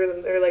walked them through,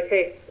 and they're like,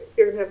 hey,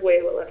 you're going to have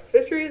way less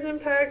fisheries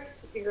impacts.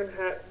 You're going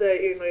to have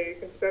your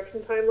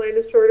construction timeline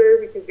is shorter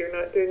because you're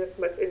not doing as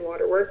much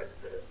in-water work.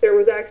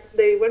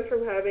 They went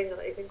from having,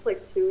 I think,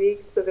 2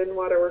 weeks of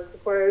in-water work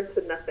required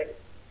to nothing.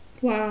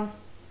 Wow.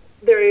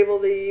 They're able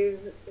to use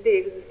the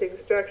existing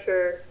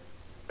structure,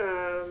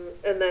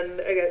 and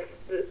then, I guess,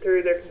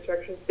 through their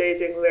construction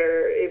staging,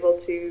 they're able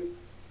to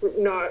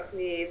not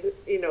need,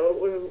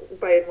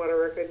 by in-water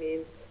work, I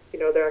mean,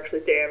 they're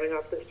actually damming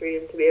off the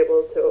stream to be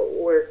able to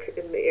work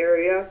in the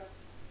area,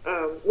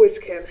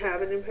 which can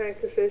have an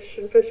impact to fish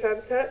and fish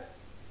habitat.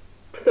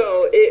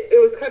 So it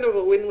was kind of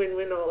a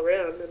win-win-win all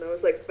around, and I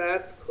was like,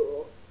 that's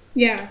cool.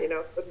 Yeah.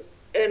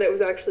 And it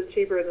was actually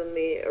cheaper than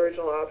the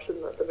original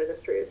option that the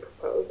ministry had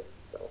proposed.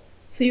 So.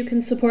 So you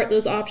can support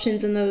those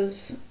options and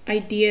those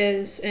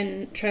ideas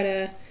and try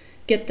to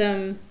get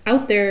them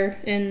out there.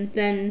 And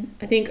then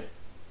I think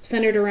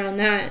centered around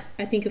that,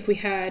 I think if we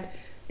had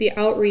the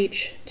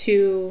outreach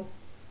to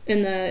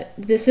and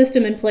the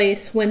system in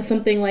place when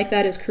something like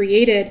that is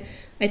created,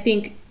 I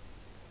think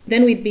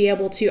then we'd be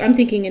able to, I'm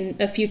thinking in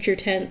a future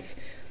tense,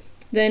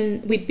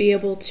 then we'd be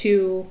able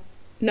to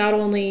not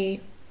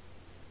only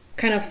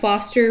kind of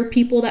foster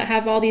people that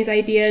have all these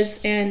ideas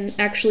and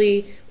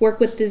actually work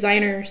with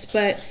designers,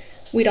 but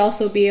we'd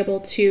also be able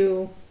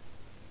to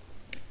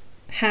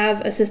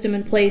have a system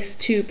in place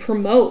to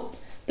promote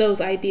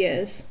those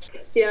ideas.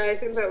 Yeah, I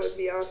think that would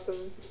be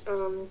awesome.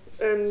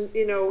 And,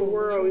 you know,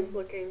 we're always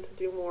looking to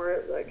do more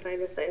of that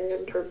kind of thing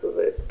in terms of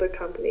the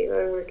company that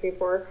I'm working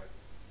for.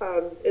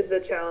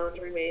 The challenge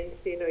remains,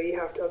 you know, you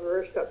have to have a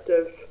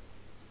receptive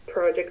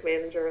project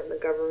manager on the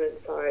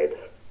government side.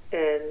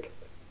 And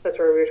that's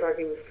where we were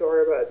talking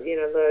before about, you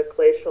know, the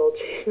glacial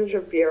change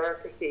of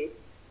bureaucracy.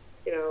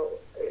 You know,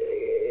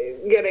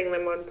 getting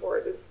them on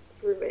board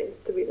remains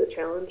to be the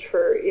challenge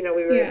for, you know,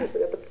 we were able to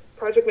get the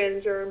project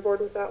manager on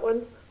board with that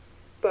one.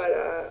 But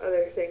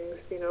other things,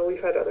 you know,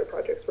 we've had other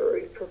projects where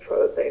we've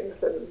proposed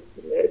things and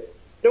it's,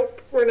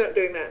 nope, we're not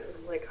doing that. And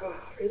I'm like, oh,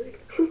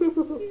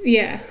 really?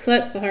 Yeah, so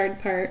that's the hard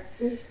part.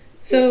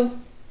 So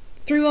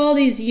through all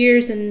these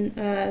years and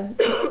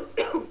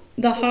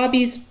the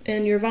hobbies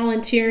and your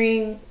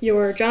volunteering,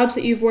 your jobs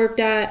that you've worked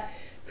at,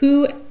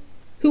 who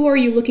are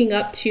you looking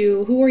up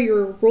to? Who are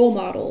your role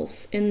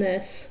models in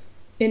this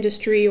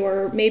industry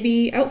or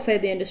maybe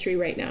outside the industry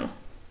right now?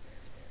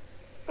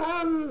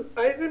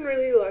 I've been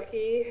really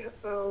lucky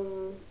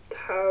to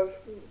have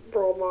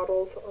role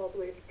models all the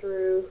way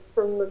through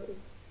from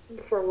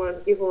when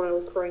even when I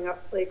was growing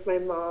up. Like my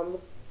mom,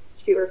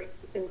 she works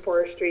in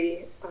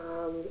forestry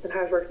and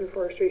has worked in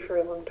forestry for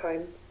a long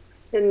time,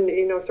 and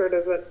you know, sort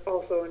of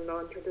also in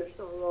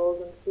non-traditional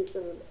roles, and she's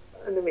been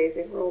an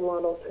amazing role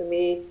model to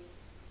me.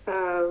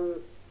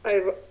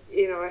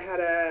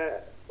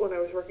 When I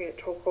was working at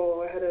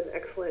Toko, I had an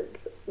excellent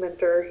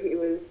mentor. He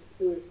was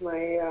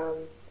my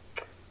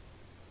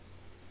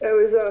I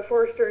was a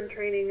forester in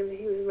training, and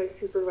he was my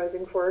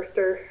supervising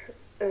forester,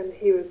 and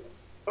he was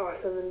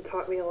awesome and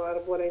taught me a lot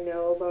of what I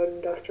know about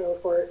industrial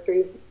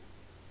forestry.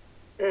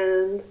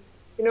 And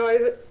you know,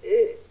 and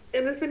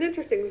it's been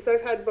interesting because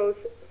I've had both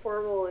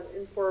formal and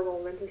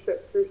informal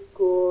mentorship through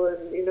school,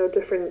 and you know,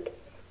 different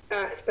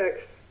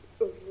aspects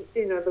of,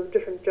 you know, the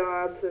different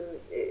jobs, and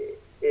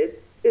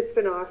it's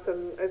been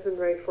awesome. I've been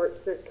very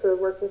fortunate to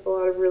work with a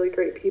lot of really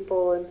great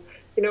people, and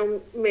you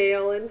know,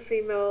 male and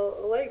female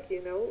alike,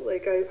 you know,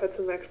 like I've had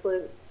some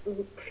excellent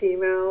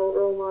female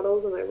role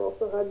models, and I've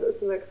also had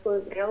some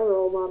excellent male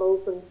role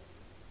models, and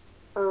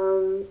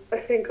I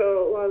think a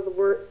lot of the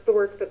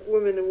work that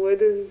Women in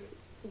Wood is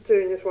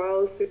doing as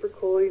well is super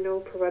cool, you know,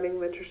 providing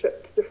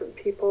mentorship to different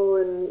people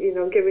and, you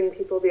know, giving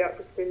people the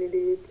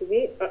opportunity to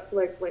meet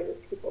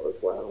like-minded people as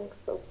well.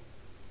 So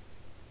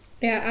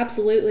yeah,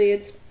 absolutely.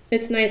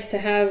 It's nice to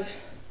have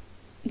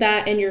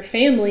that in your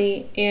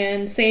family,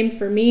 and same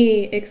for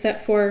me,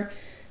 except for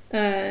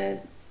I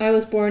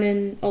was born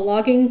in a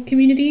logging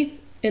community,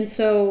 and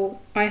so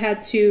I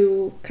had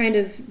to kind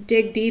of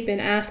dig deep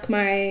and ask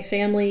my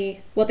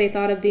family what they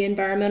thought of the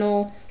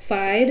environmental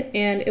side.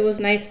 And it was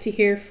nice to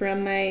hear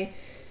from my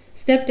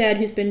stepdad,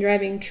 who's been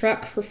driving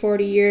truck for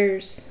 40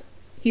 years.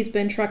 He's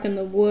been trucking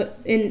the wood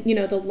in, you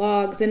know, the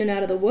logs in and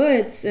out of the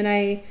woods, and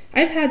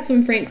I've had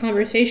some frank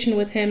conversation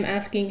with him,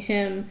 asking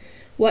him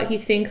what he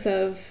thinks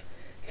of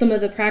some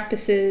of the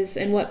practices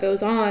and what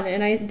goes on.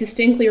 And I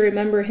distinctly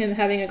remember him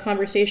having a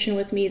conversation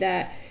with me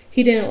that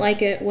he didn't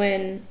like it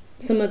when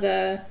some of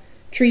the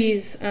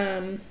trees,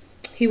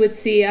 he would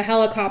see a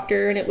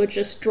helicopter and it would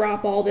just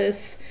drop all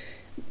this,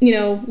 you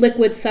know,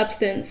 liquid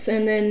substance,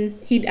 and then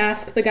he'd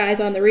ask the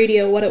guys on the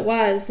radio what it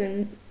was,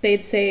 and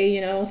they'd say, you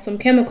know, some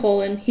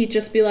chemical, and he'd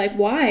just be like,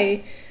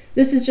 why?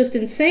 This is just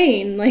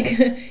insane. Like,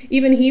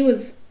 even he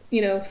was,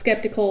 you know,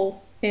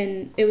 skeptical,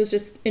 and it was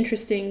just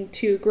interesting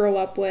to grow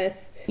up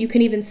with. You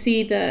can even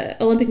see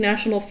the Olympic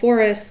National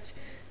Forest,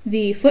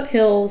 the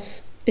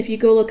foothills. If you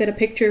go look at a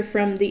picture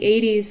from the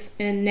 80s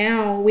and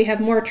now, we have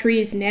more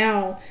trees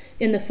now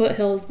in the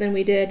foothills than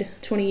we did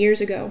 20 years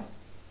ago.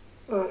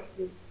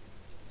 Awesome.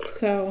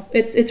 So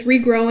it's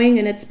regrowing,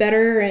 and it's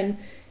better, and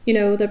you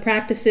know, the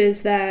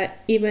practices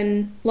that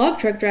even log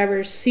truck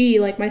drivers see,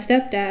 like my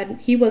stepdad,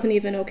 he wasn't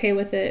even okay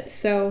with it.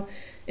 So,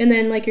 and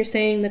then like you're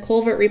saying, the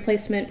culvert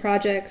replacement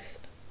projects,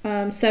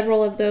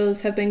 several of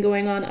those have been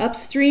going on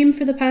upstream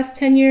for the past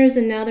 10 years,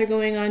 and now they're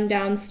going on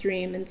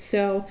downstream. And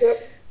so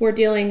we're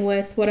dealing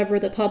with whatever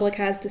the public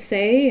has to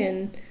say.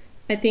 And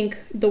I think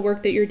the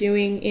work that you're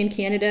doing in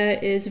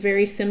Canada is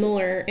very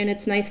similar. And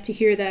it's nice to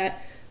hear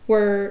that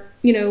we're,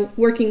 you know,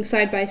 working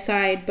side by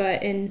side,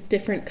 but in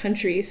different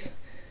countries.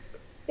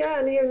 Yeah,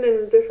 and even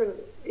in different,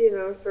 you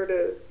know, sort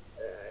of,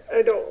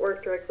 I don't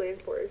work directly in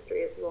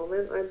forestry at the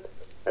moment.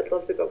 I'd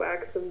love to go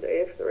back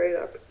someday if the right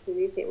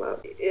opportunity came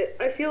up.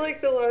 I feel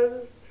like a lot of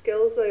the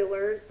skills I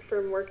learned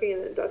from working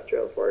in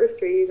industrial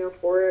forestry, you know,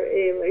 for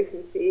a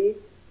licensee,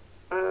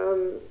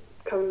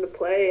 come to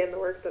play in the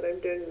work that I'm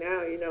doing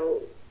now.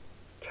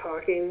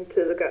 Talking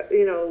to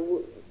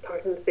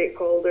talking to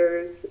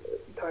stakeholders,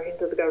 talking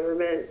to the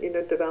government,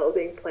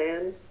 developing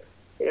plans.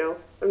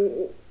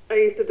 I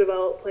used to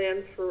develop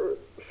plans for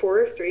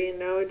forestry, and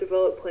now I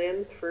develop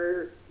plans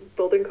for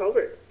building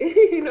culverts.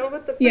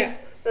 But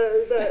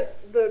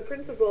the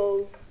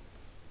principles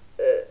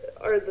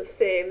are the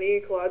same. The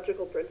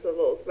ecological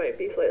principles might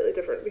be slightly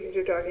different because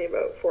you're talking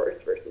about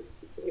forest versus,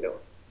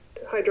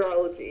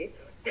 hydrology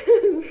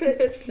and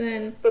fish.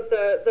 But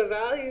the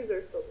values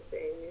are still the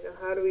same.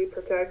 How do we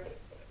protect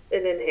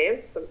and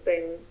enhance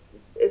something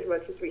as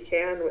much as we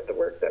can with the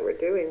work that we're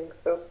doing?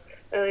 So,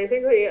 and I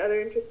think the other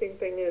interesting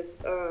thing is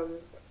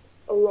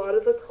a lot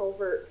of the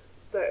culverts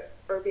that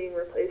are being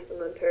replaced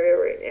in Ontario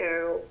right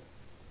now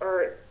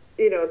aren't,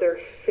 they're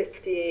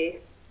 50,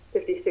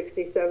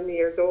 60, 70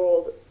 years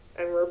old,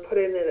 and we're put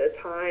in at a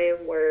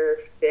time where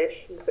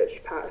fish and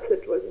fish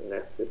passage wasn't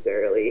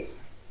necessarily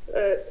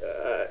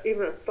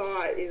even a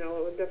thought. It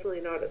was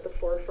definitely not at the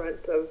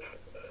forefront of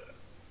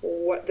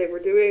what they were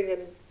doing.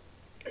 And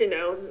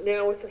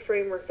now with the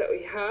framework that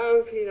we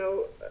have,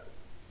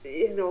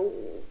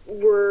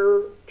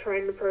 we're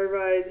trying to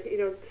provide,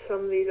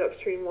 some of these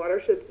upstream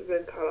watersheds have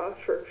been cut off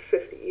for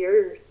 50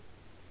 years,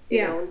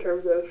 in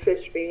terms of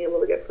fish being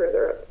able to get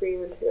further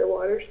upstream into their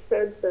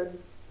watersheds. And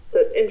so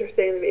it's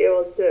interesting to be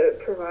able to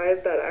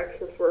provide that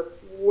access work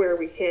where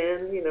we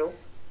can,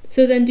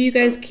 So then do you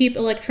guys keep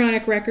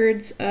electronic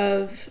records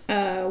of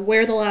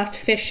where the last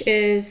fish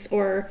is,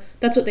 or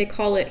that's what they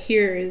call it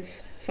here,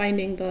 is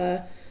finding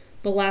the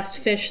last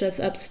fish that's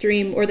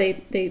upstream, or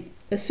they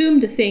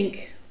assume to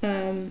think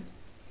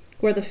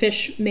where the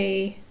fish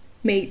may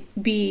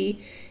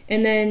be,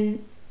 and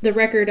then the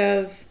record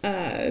of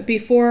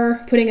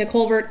before putting a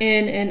culvert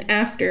in and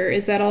after,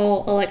 is that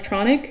all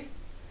electronic?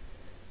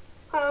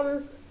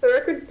 The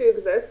records do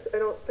exist.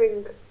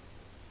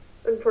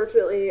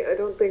 Unfortunately, I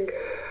don't think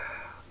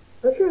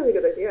that's a really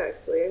good idea,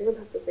 actually. I'm going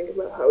to have to think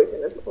about how we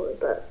can implement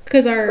that.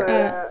 Because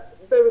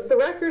the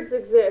records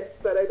exist,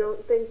 but I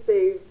don't think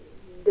the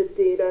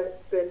data has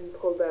been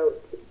pulled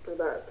out for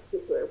that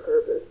particular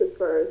purpose, as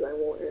far as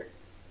I'm aware.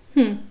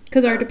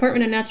 Because our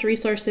Department of Natural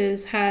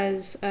Resources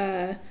has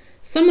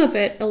some of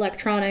it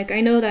electronic.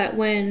 I know that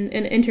when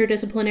an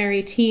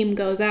interdisciplinary team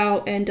goes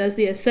out and does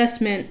the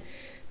assessment,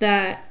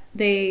 that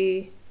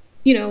they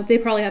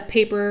probably have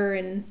paper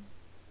and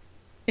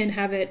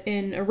have it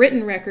in a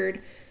written record,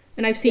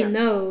 and I've seen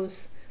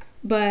those,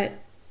 but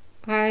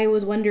I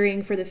was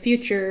wondering for the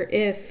future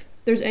if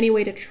there's any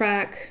way to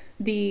track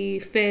the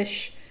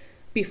fish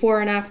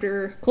before and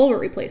after culvert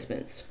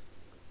replacements.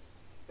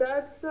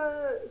 That's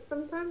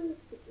sometimes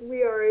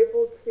we are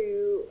able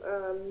to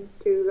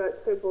do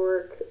that type of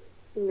work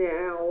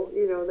now.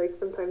 Like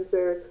sometimes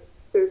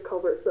there's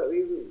culverts that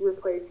we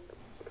replaced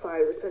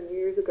 5 or 10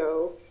 years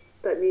ago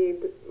that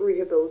need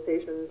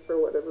rehabilitation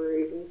for whatever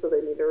reason, so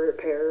they need a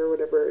repair or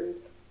whatever, and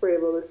we're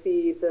able to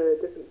see the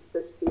different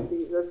fish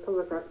species. I've come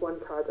across one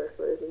project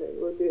where I've been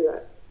able to do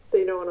that. So,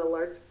 on a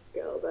large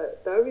scale,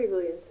 that would be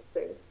really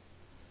interesting.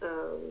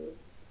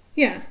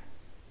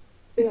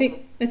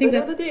 I think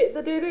that's...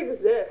 The data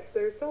exists.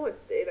 There's so much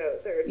data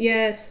out there.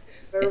 Yes.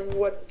 Or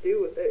what to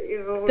do with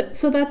it,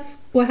 So that's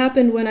what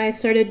happened when I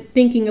started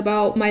thinking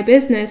about my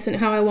business and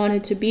how I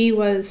wanted to be,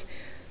 was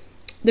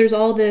there's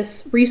all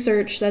this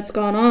research that's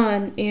gone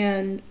on,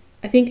 and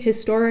I think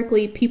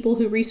historically people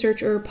who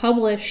research or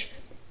publish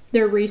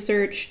their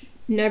research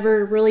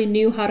never really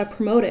knew how to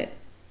promote it.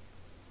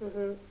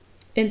 Mm-hmm.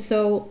 And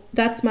so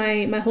that's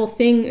my whole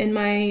thing, and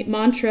my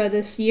mantra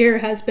this year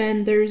has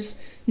been, there's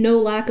no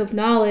lack of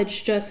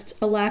knowledge, just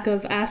a lack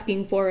of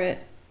asking for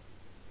it.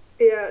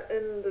 Yeah,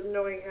 and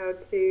knowing how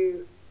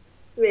to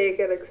make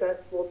it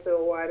accessible to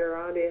a wider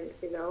audience,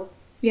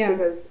 Yeah.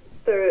 Because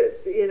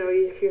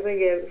if you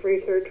think of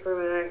research from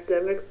an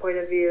academic point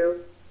of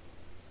view,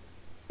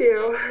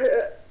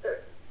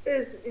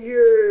 is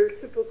your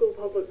typical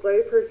public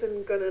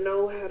layperson going to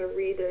know how to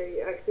read an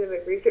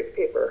academic research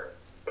paper?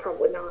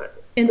 Probably not.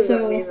 And Does so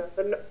that mean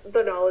that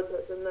the knowledge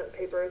that's in that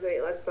paper is any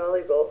less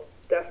valuable?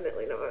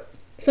 Definitely not.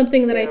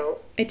 Something that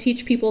I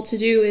teach people to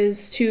do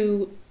is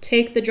to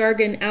take the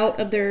jargon out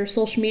of their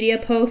social media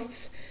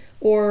posts,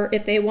 or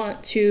if they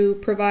want to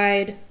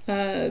provide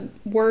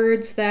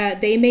words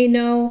that they may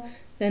know,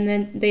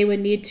 then they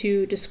would need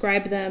to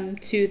describe them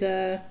to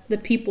the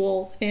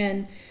people.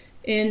 And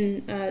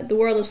in the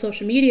world of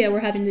social media, we're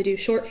having to do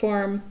short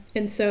form.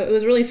 And so it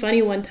was really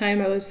funny. One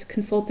time I was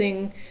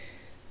consulting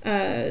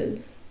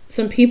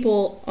some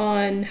people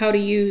on how to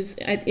use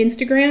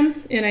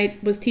Instagram, and I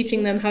was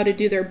teaching them how to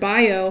do their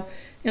bio,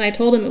 and I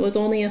told them it was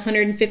only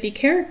 150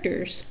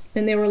 characters,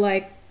 and they were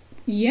like,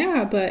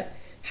 yeah, but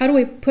how do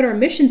we put our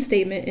mission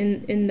statement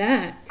in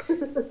that?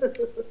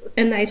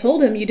 And I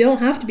told them, you don't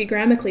have to be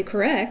grammatically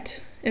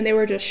correct, and they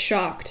were just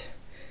shocked.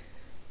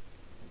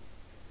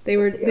 They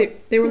were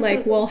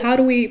like, well, how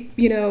do we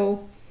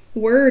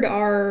word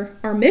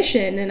our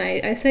mission? And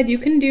I said, you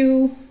can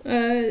do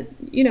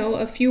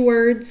a few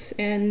words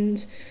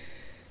and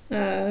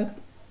kind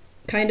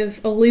kind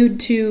of allude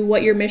to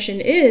what your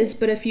mission is,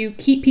 but if you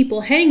keep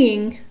people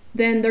hanging,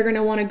 then they're going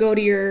to want to go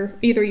to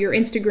either your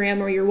Instagram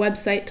or your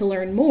website to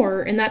learn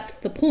more, and that's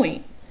the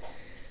point.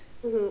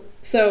 Mm-hmm.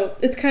 So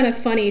it's kind of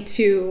funny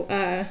to,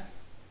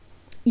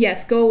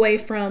 go away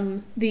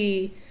from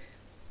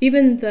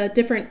even the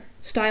different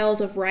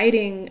styles of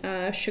writing,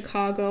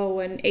 Chicago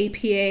and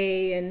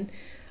APA and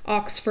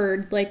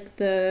Oxford, like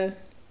the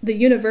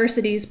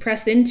universities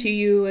press into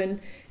you, and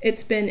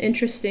it's been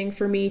interesting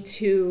for me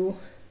to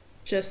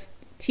just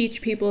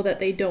teach people that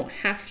they don't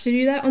have to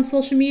do that on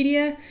social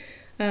media.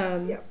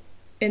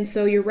 And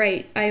so you're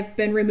right, I've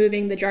been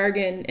removing the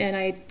jargon, and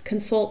I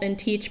consult and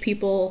teach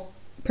people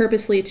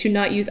purposely to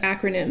not use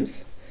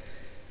acronyms.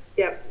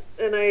 Yeah,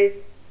 and I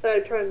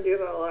try and do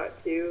that a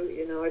lot too.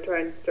 You know, I try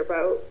and strip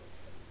out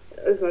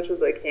as much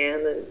as I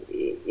can, and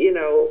you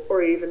know,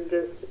 or even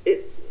just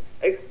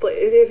explain,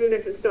 even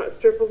if it's not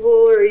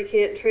strippable or you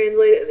can't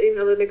translate it, you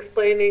know, then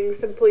explaining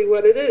simply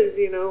what it is,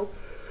 you know,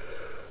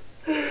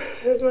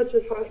 as much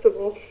as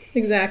possible.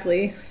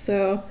 Exactly.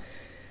 So,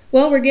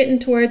 well, we're getting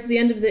towards the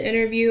end of the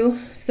interview,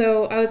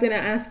 so I was going to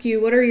ask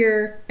you, what are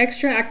your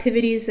extra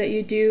activities that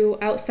you do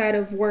outside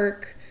of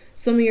work,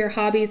 some of your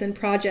hobbies and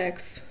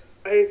projects?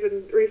 I've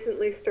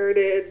recently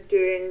started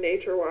doing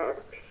nature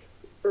walks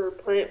or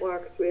plant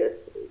walks with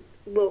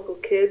local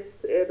kids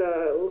at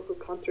a local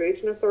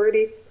conservation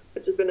authority,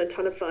 which has been a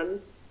ton of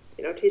fun.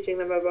 You know, teaching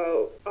them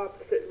about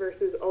opposite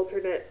versus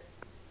alternate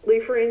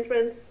leaf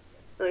arrangements.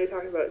 Now you're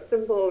talking about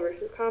simple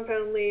versus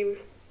compound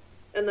leaves.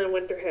 And then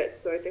winter hit,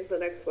 so I think the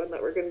next one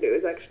that we're going to do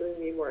is actually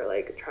be more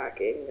like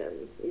tracking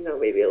and, you know,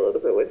 maybe a little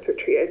bit winter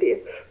tree idea.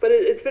 But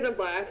it's been a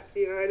blast.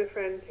 You know, I had a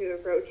friend who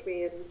approached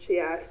me and she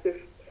asked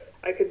if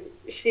I could,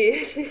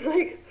 she's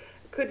like,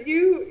 could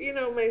you, you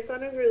know, my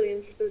son is really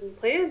interested in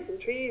plants and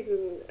trees,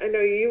 and I know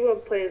you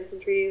love plants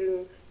and trees,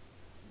 and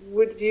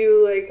would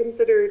you, like,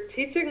 consider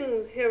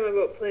teaching him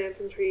about plants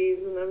and trees?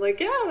 And I'm like,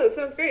 yeah, that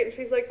sounds great. And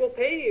she's like, we'll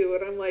pay you.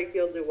 And I'm like,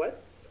 you'll do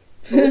what?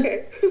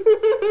 Okay.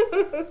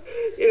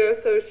 You know,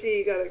 so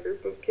she got a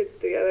group of kids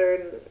together,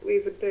 and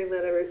we've been doing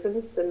that ever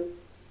since. And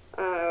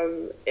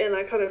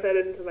I kind of fed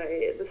into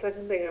the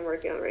second thing I'm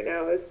working on right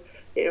now is,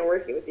 you know,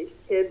 working with these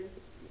kids.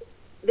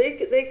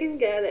 They can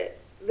get it.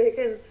 They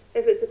can,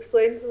 if it's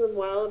explained to them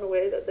well in a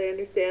way that they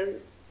understand,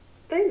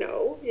 they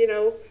know, you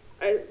know.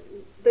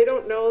 They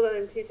don't know that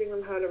I'm teaching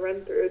them how to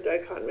run through a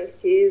dichotomous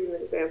key as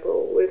an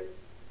example with,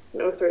 you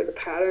know, sort of the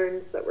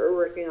patterns that we're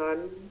working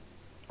on.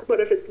 But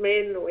if it's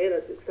made in a way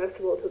that's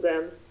accessible to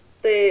them,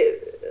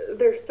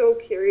 they're so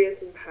curious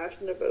and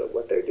passionate about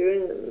what they're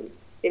doing, and,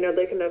 you know,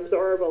 they can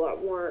absorb a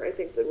lot more, I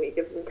think, than we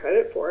give them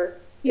credit for.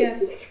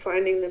 Yes. It's just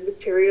finding the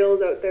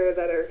materials out there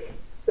that are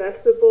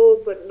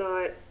accessible but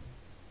not.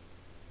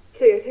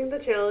 See, I think the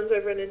challenge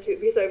I've run into,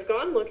 because I've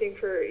gone looking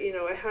for, you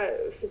know, I had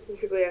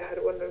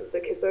one of the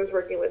kids I was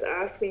working with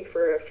ask me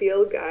for a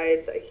field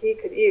guide that he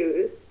could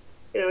use.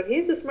 You know, and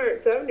he's a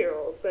smart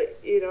 7-year-old, but,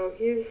 you know,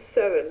 he's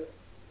 7.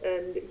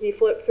 And he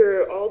flipped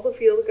through all the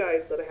field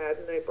guides that I had,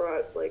 and I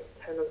brought like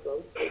 10 of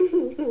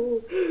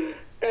them.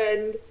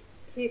 And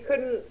he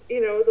couldn't, you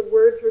know, the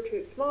words were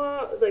too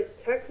small, like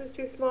the text was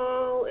too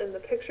small, and the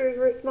pictures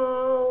were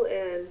small,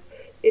 and,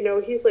 you know,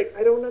 he's like,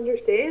 I don't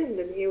understand,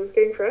 and he was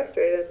getting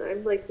frustrated. And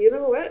I'm like, you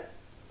know what?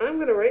 I'm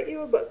going to write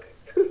you a book.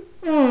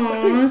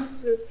 Aww.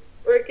 Just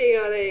working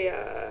on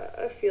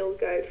a field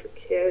guide for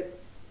kids.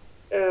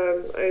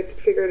 I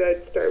figured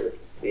I'd start with,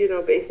 you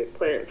know, basic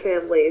plant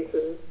families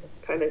and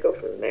kind of go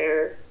from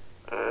there.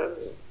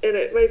 And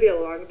it might be a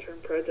long-term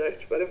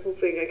project, but I'm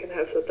hoping I can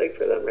have something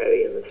for them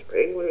ready in the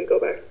spring when we go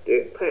back to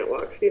doing plant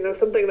walks. You know,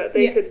 something that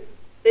they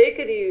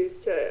could use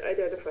to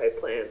identify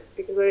plants,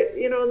 because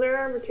there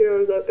are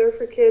materials out there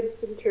for kids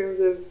in terms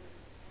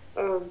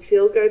of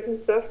field guides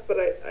and stuff, but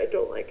I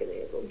don't like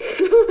any of them,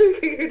 so I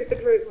figured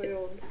I'd write my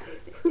own.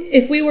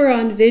 If we were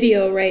on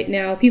video right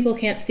now, people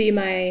can't see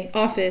my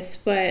office,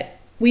 but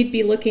we'd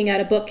be looking at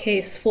a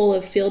bookcase full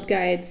of field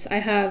guides. I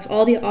have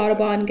all the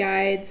Audubon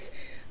guides,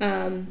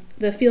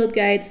 the field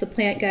guides, the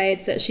plant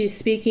guides that she's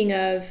speaking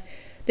of.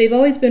 They've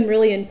always been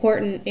really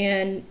important,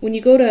 and when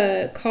you go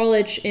to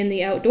college in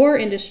the outdoor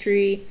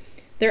industry,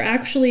 they're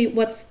actually,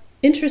 what's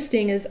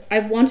interesting is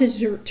I've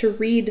wanted to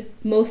read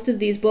most of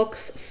these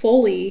books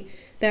fully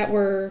that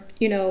were,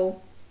 you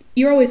know,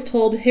 you're always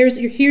told, here's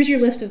your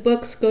list of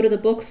books, go to the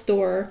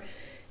bookstore.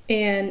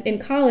 And in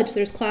college,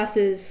 there's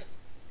classes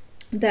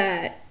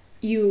that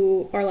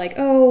you are like,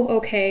 oh,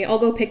 okay, I'll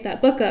go pick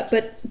that book up.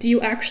 But do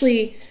you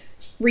actually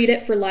read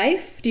it for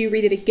life? Do you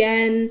read it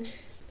again?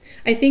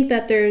 I think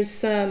that there's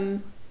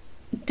some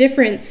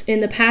difference in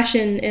the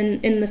passion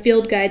in the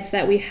field guides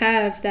that we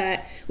have,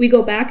 that we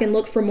go back and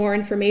look for more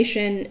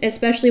information,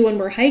 especially when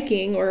we're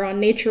hiking or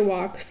on nature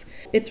walks.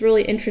 It's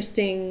really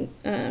interesting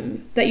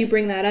that you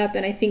bring that up,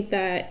 and I think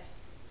that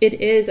it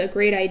is a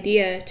great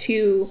idea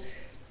to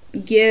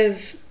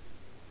give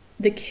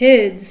the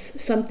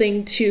kids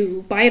something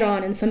to bite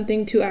on and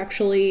something to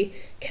actually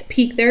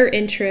pique their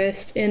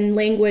interest in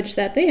language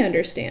that they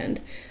understand.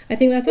 I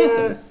think that's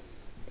awesome.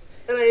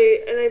 And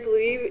I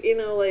believe, you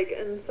know, like,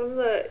 and some of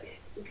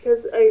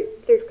because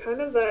there's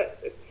kind of that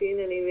scene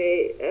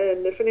anyway,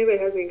 and if anybody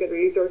has any good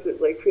resources,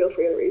 like feel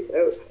free to reach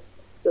out.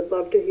 I'd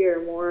love to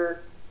hear more.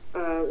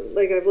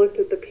 Like I've looked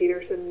at the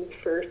Peterson's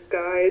first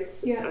guide,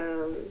 Yeah.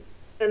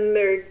 And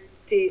they're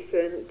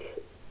decent.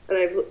 And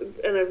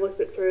I've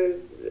looked at sort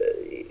of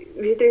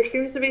there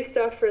seems to be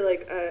stuff for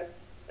like a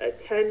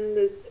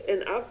 10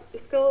 and up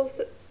skills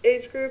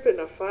age group and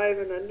a 5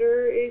 and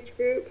under age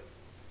group.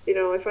 You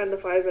know, I find the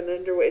 5 and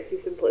under way too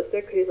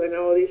simplistic because I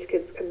know these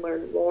kids can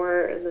learn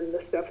more, and then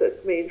the stuff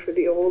that's made for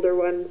the older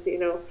ones, you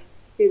know,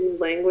 uses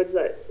language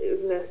that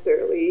isn't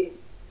necessarily.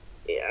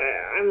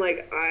 Yeah, I'm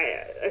like,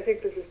 I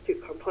think this is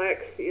too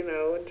complex, you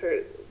know, in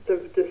terms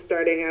of just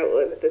starting out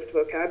with this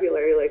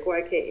vocabulary. Like,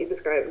 why can't you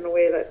describe it in a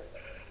way that's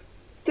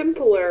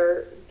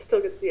simpler,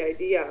 still gets the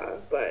idea,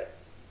 but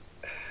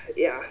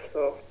yeah,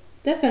 so.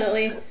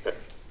 Definitely.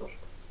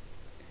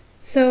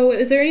 So,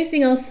 is there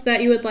anything else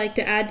that you would like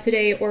to add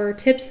today, or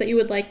tips that you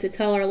would like to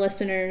tell our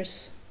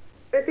listeners?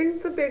 I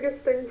think the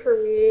biggest thing for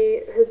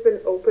me has been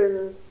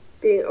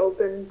being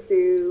open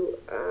to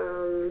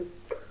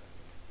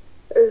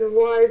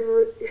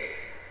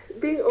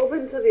being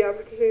open to the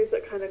opportunities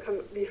that kind of come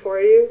before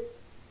you.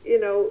 You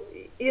know,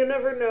 you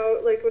never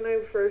know. Like when I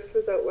first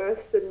was out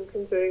west and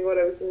considering what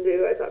I was going to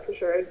do, I thought for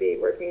sure I'd be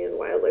working in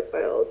wildlife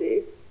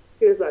biology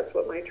because that's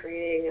what my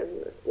training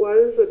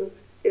was. And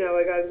you know,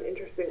 I got an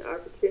interesting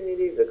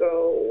opportunity to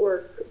go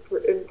work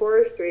in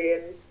forestry,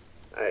 and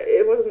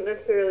it wasn't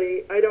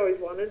necessarily, I'd always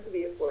wanted to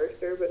be a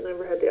forester, but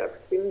never had the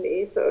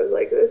opportunity. So I was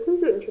like, this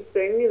is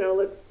interesting, you know,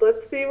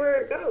 let's see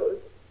where it goes.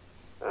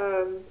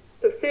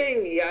 So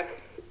saying yes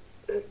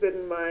has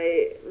been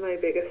my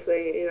biggest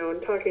thing, you know,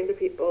 and talking to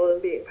people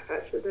and being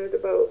passionate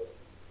about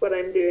what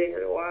I'm doing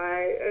and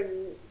why.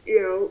 And,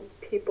 you know,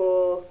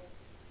 people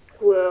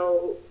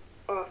will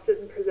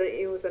often present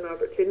you with an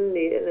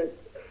opportunity, and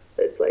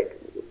it's like,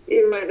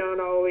 you might not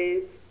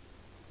always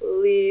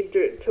lead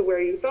to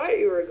where you thought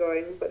you were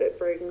going, but it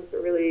brings a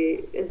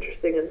really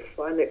interesting and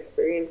fun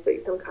experience that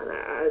you can kind of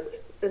add,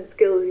 and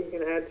skills you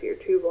can add to your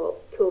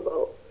tool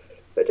belt,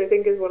 which I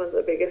think is one of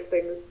the biggest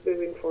things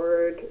moving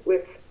forward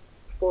with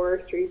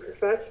forestry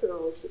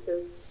professionals,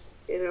 because,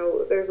 you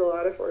know, there's a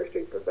lot of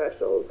forestry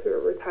professionals who are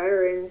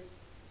retiring,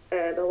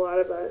 and a lot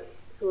of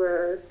us who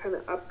are kind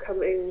of up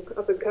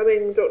and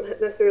coming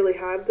don't necessarily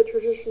have the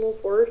traditional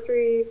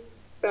forestry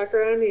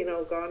background, you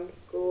know, gone to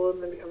school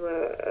and then become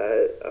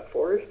a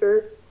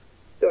forester.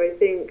 So I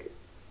think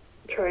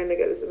trying to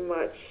get as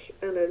much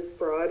and as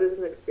broad as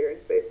an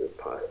experience base as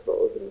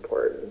possible is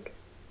important.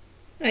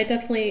 I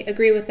definitely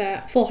agree with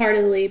that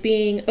full-heartedly.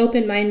 Being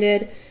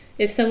open-minded,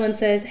 if someone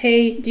says,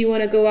 hey, do you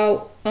want to go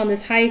out on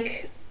this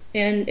hike,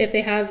 and if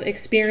they have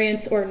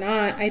experience or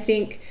not, I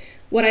think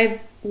what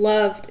I've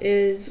loved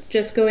is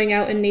just going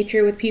out in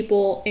nature with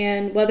people,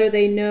 and whether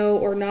they know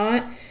or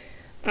not,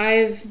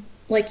 I've,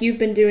 like you've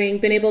been doing,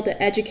 been able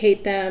to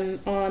educate them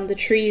on the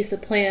trees, the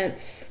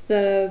plants,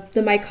 the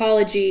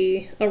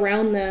mycology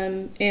around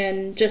them,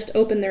 and just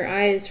open their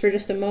eyes for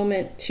just a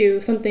moment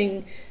to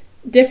something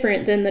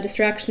different than the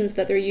distractions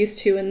that they're used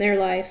to in their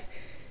life.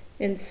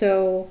 And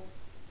so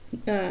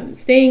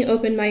staying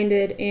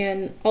open-minded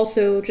and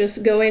also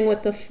just going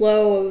with the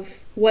flow of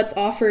what's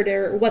offered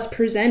or what's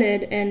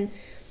presented. And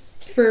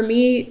for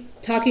me,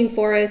 Talking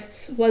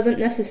Forests wasn't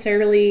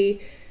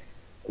necessarily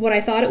what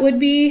I thought it would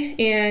be,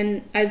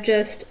 and I've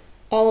just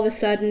all of a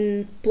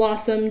sudden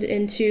blossomed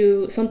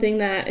into something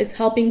that is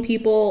helping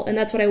people, and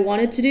that's what I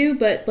wanted to do.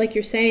 But like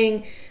you're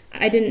saying,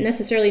 I didn't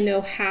necessarily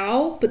know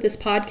how, but this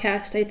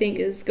podcast, I think,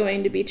 is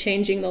going to be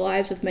changing the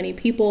lives of many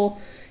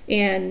people.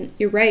 And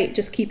you're right,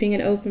 just keeping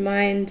an open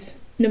mind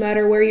no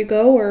matter where you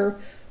go or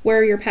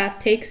where your path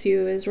takes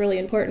you is really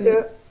important.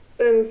 Yeah,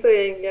 and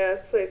saying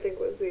yes, I think,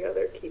 was the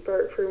other key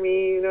part for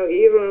me. You know,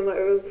 even when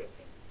I was,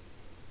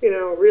 you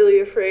know,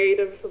 really afraid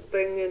of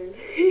something, and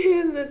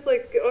it's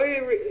like, oh,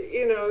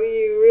 you know,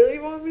 you really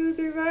want me to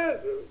do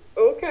that?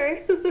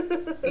 Okay.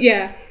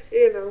 Yeah.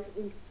 You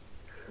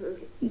know.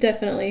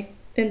 Definitely.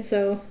 And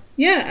so,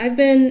 yeah, I've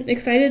been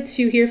excited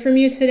to hear from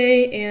you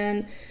today,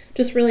 and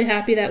just really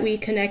happy that we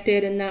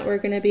connected and that we're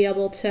going to be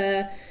able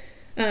to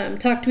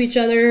talk to each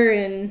other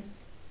and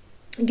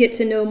get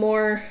to know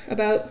more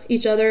about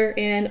each other.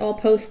 And I'll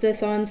post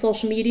this on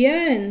social media,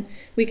 and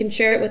we can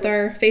share it with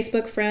our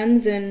Facebook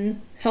friends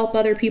and help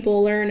other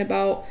people learn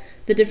about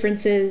the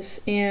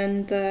differences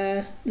and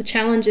the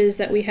challenges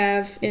that we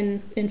have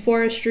in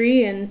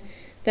forestry, and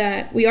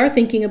that we are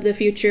thinking of the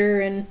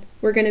future, and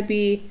we're going to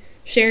be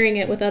sharing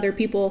it with other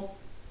people.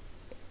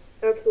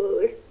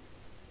 Absolutely.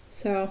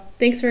 So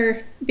thanks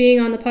for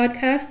being on the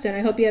podcast, and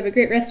I hope you have a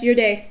great rest of your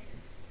day.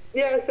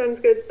 Yeah, sounds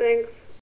good. Thanks.